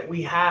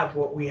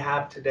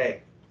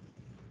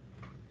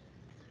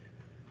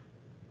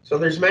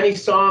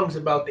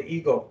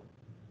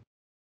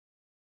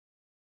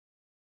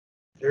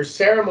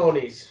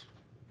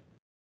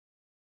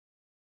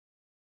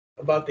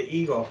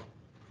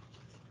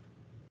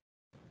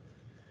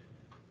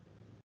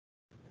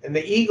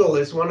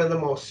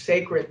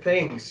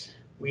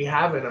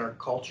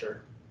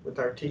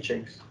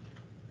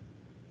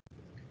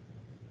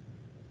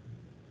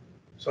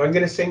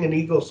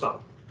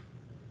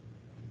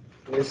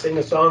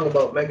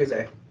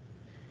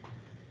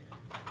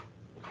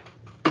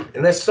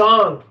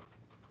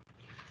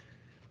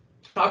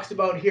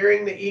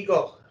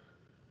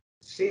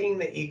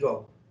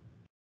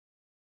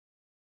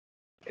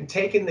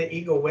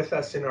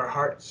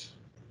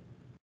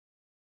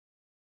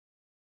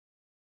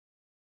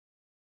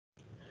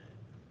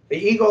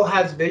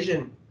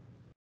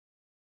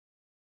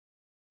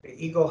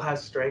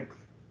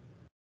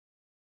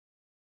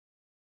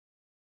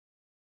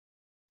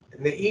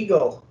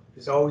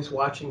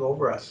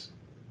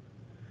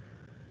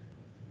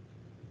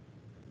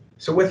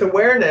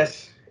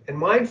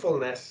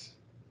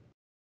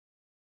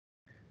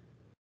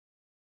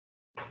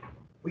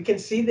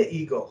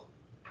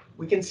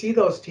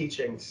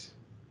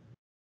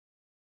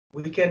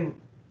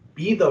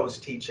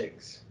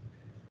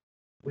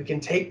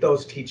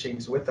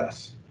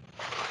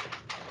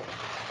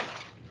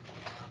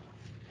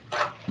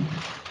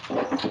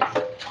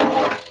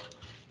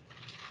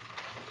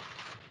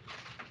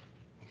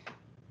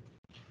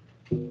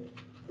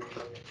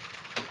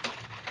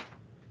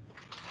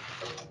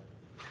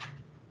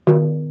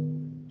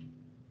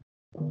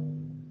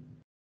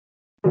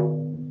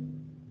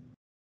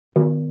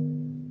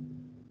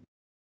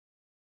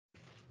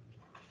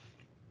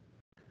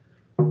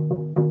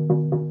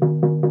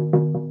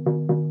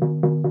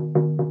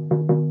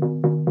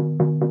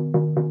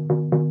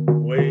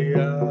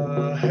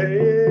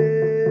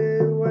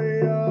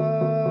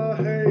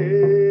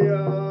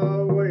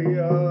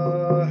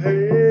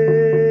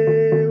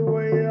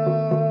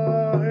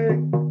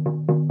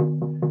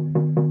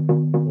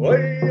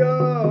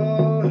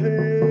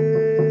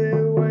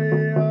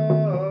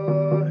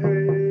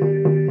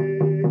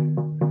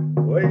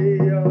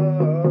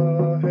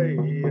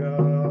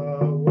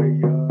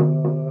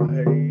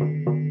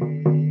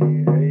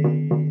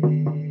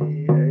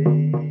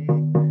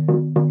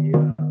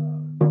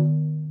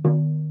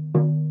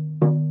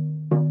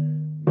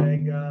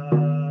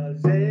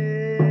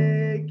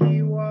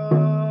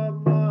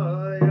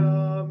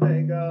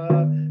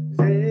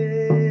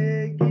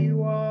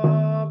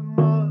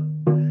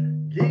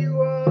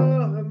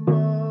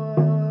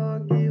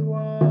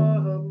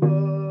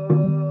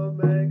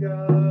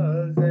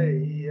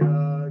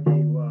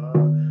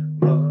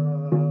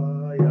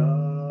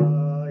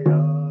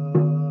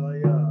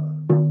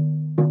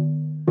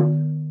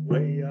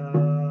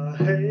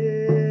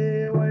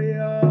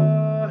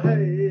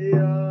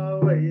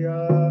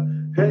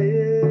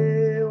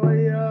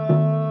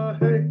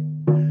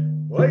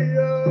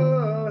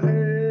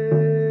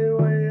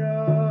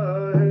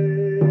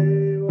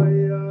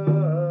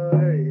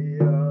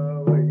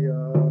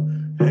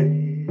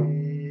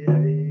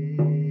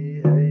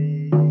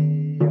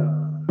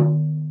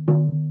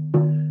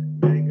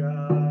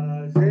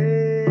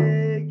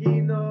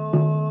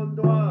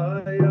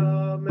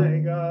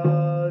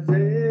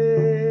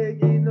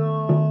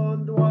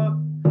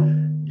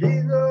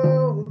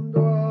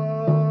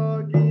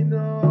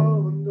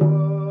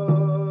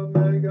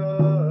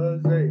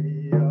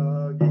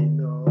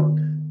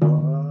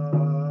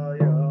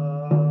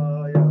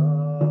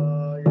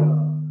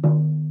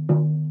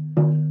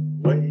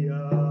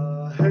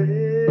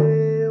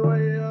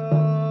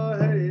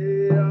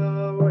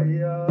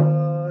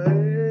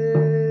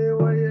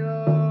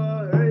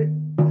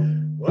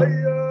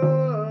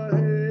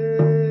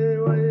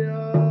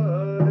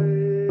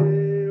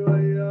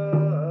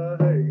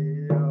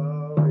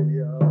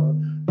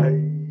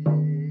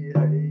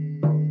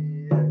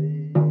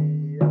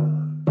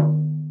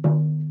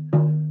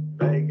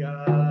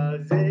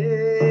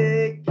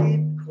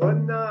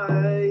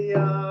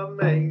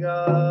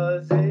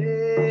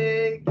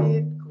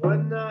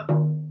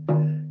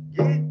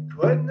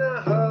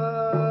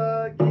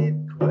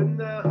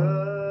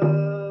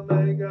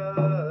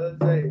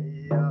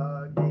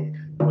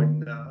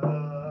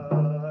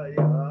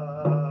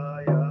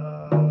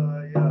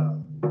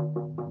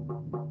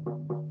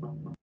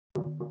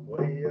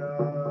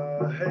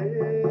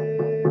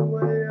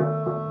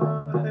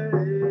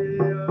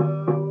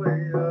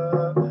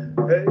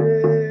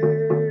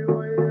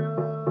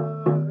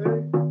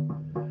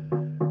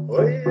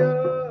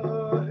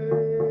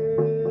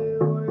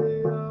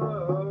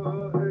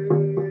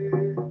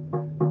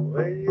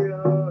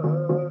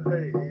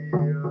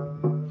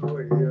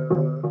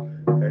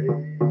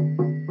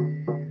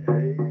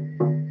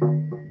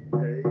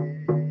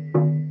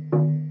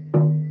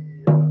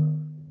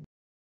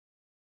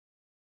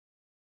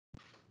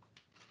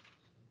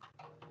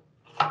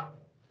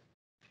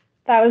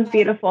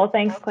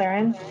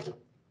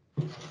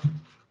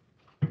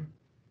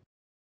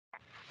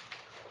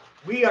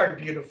 we are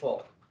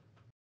beautiful.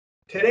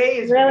 Today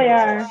is Really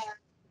beautiful. are.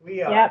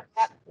 We are. Yep.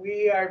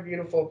 We are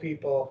beautiful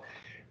people.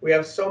 We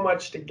have so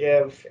much to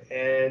give,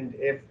 and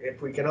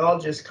if we can all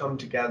just come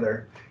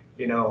together,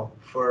 you know,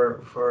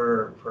 for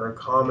a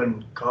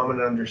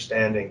common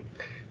understanding,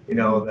 you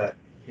know, that,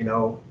 you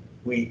know,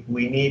 we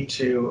need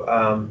to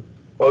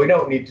well, we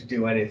don't need to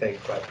do anything,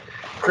 but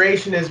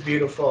creation is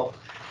beautiful.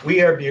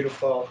 We are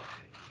beautiful,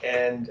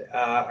 and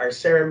our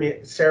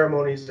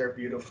ceremonies are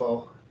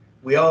beautiful.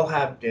 We all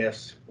have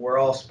gifts. We're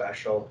all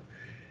special,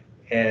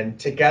 and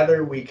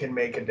together we can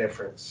make a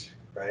difference,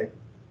 right?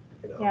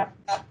 You know. Yep.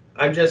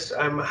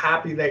 I'm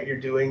happy that you're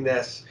doing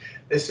this.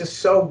 This is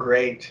so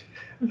great.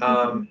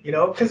 You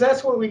know, because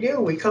that's what we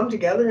do. We come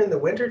together in the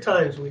winter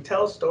times. We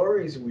tell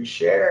stories. We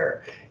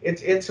share.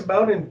 It's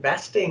about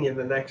investing in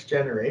the next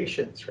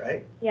generations,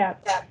 right? Yeah.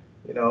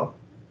 You know.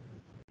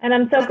 And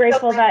I'm so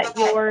grateful that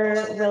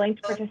you're willing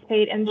to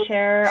participate and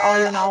share all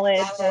your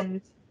knowledge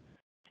and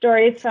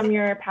stories from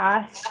your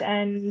past.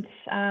 And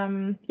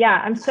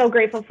yeah, I'm so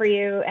grateful for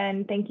you.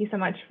 And thank you so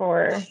much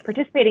for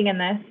participating in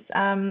this.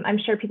 I'm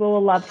sure people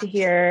will love to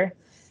hear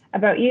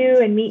about you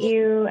and meet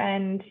you.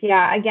 And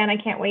yeah, again, I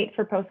can't wait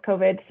for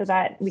post-COVID so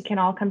that we can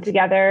all come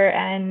together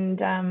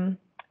and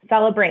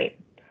celebrate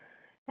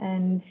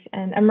and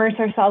immerse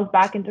ourselves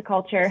back into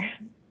culture.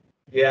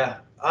 Yeah,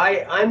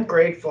 I'm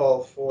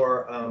grateful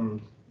for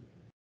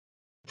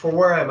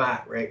where I'm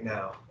at right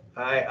now.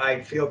 I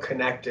feel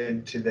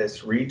connected to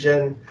this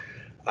region.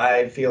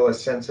 I feel a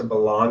sense of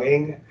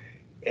belonging,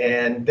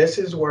 and this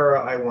is where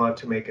I want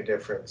to make a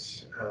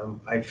difference.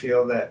 I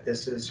feel that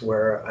this is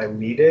where I'm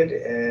needed,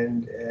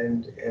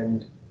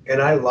 and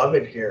I love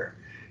it here.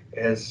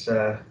 As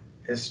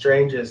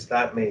strange as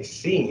that may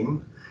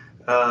seem,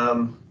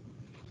 I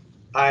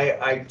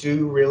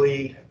do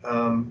really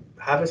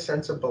have a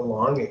sense of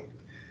belonging,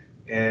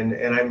 and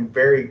I'm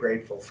very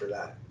grateful for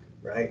that.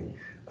 Right.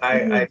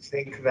 I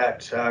think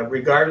that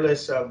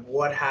regardless of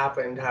what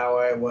happened, how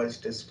I was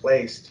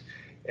displaced,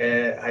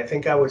 I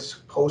think I was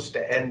supposed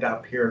to end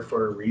up here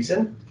for a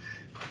reason,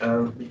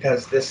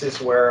 because this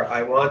is where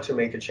I want to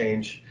make a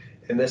change,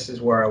 and this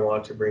is where I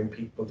want to bring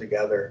people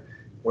together,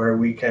 where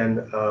we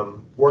can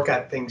work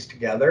at things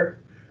together,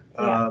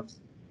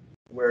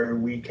 where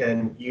we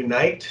can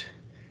unite,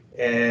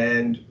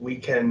 and we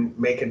can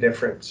make a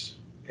difference,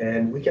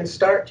 and we can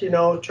start, you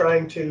know,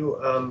 trying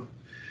to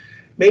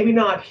maybe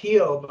not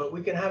heal, but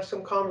we can have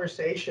some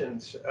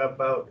conversations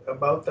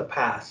about the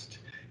past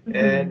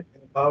and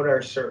about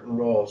our certain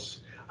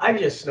roles. I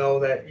just know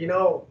that, you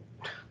know,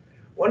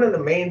 one of the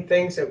main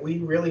things that we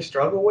really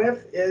struggle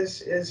with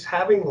is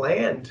having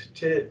land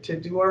to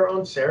do our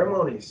own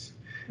ceremonies.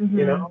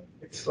 You know,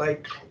 it's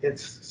like,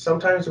 it's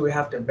sometimes we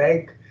have to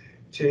beg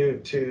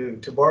to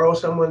borrow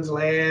someone's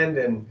land,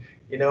 and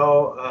you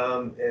know,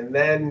 and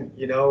then,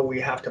 you know,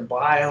 we have to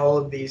buy all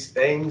of these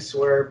things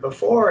where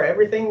before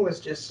everything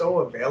was just so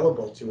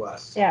available to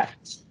us. Yeah.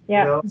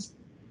 Yeah.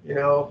 You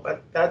know,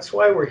 but that's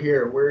why we're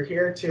here. We're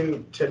here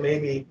to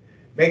maybe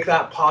make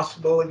that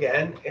possible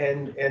again,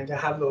 and to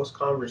have those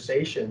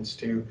conversations,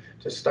 to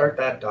start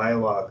that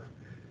dialogue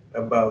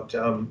about,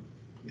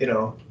 you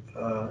know,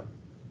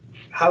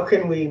 how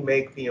can we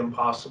make the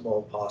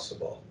impossible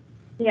possible?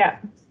 Yeah.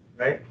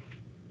 Right?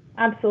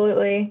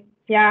 Absolutely.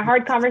 Yeah,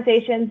 hard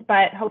conversations,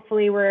 but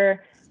hopefully we're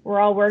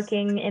all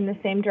working in the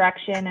same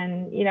direction,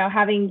 and you know,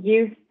 having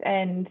youth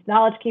and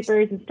knowledge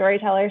keepers and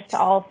storytellers to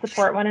all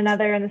support one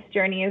another in this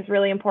journey is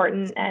really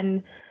important.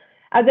 And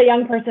as a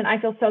young person, I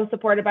feel so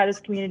supported by this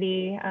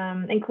community,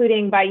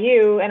 including by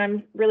you. And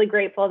I'm really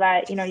grateful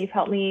that, you know, you've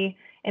helped me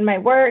in my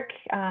work,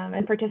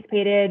 and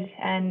participated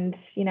and,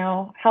 you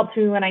know, helped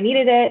me when I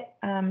needed it,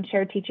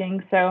 shared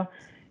teaching. So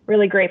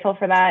really grateful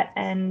for that.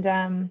 And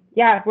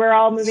yeah, we're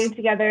all moving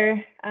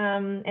together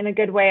in a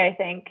good way, I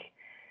think.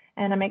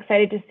 And I'm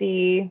excited to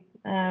see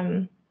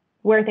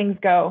where things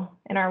go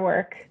in our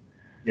work.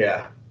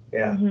 Yeah.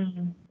 Yeah.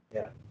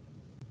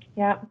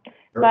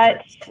 Perfect.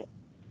 But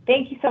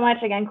thank you so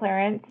much again,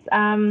 Clarence.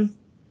 I'm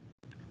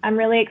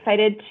really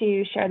excited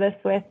to share this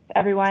with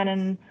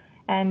everyone,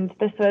 and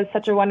this was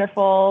such a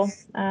wonderful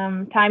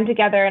time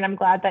together, and I'm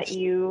glad that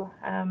you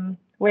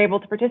were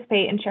able to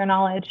participate and share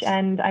knowledge.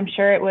 And I'm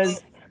sure it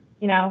was,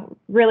 you know,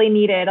 really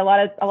needed. A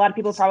lot of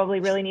people probably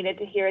really needed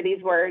to hear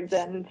these words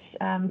and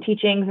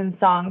teachings and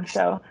songs.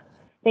 So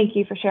thank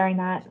you for sharing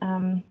that.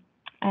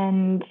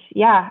 And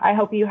yeah, I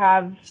hope you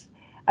have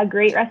a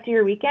great rest of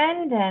your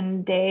weekend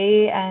and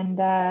day. And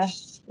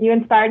you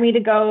inspired me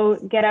to go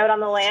get out on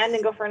the land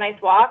and go for a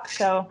nice walk.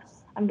 So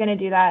I'm going to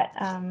do that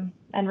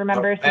and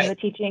remember some of the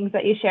teachings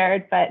that you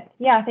shared. But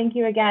yeah, thank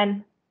you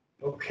again.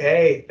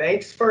 Okay,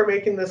 thanks for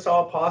making this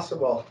all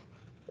possible.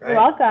 Right?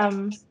 You're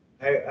welcome.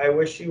 I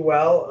wish you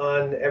well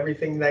on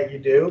everything that you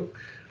do.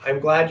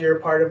 I'm glad you're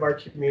a part of our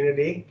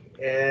community,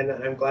 and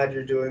I'm glad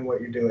you're doing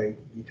what you're doing,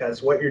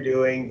 because what you're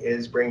doing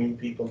is bringing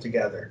people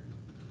together.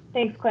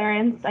 Thanks,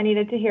 Clarence. I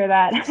needed to hear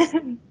that.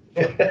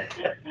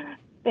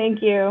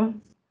 Thank you.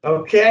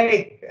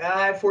 Okay,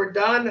 if we're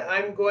done,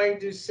 I'm going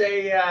to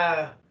say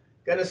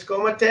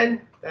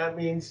Ganaskomaten. That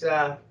means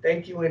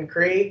thank you in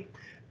Cree.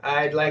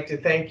 I'd like to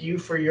thank you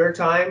for your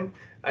time.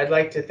 I'd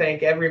like to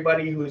thank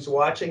everybody who's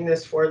watching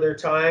this for their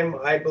time.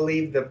 I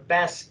believe the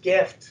best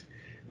gift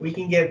we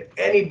can give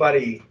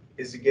anybody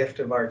is a gift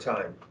of our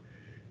time.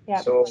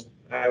 Yep. So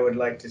I would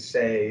like to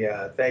say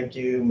thank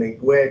you,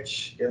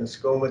 Miigwech, and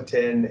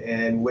Skomatin,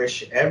 and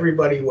wish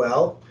everybody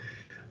well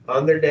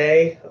on their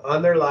day,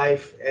 on their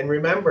life. And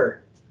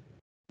remember,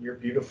 you're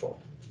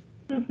beautiful.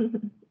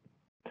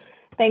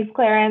 Thanks,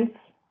 Clarence.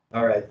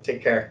 All right,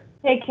 take care.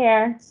 Take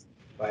care.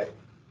 Bye.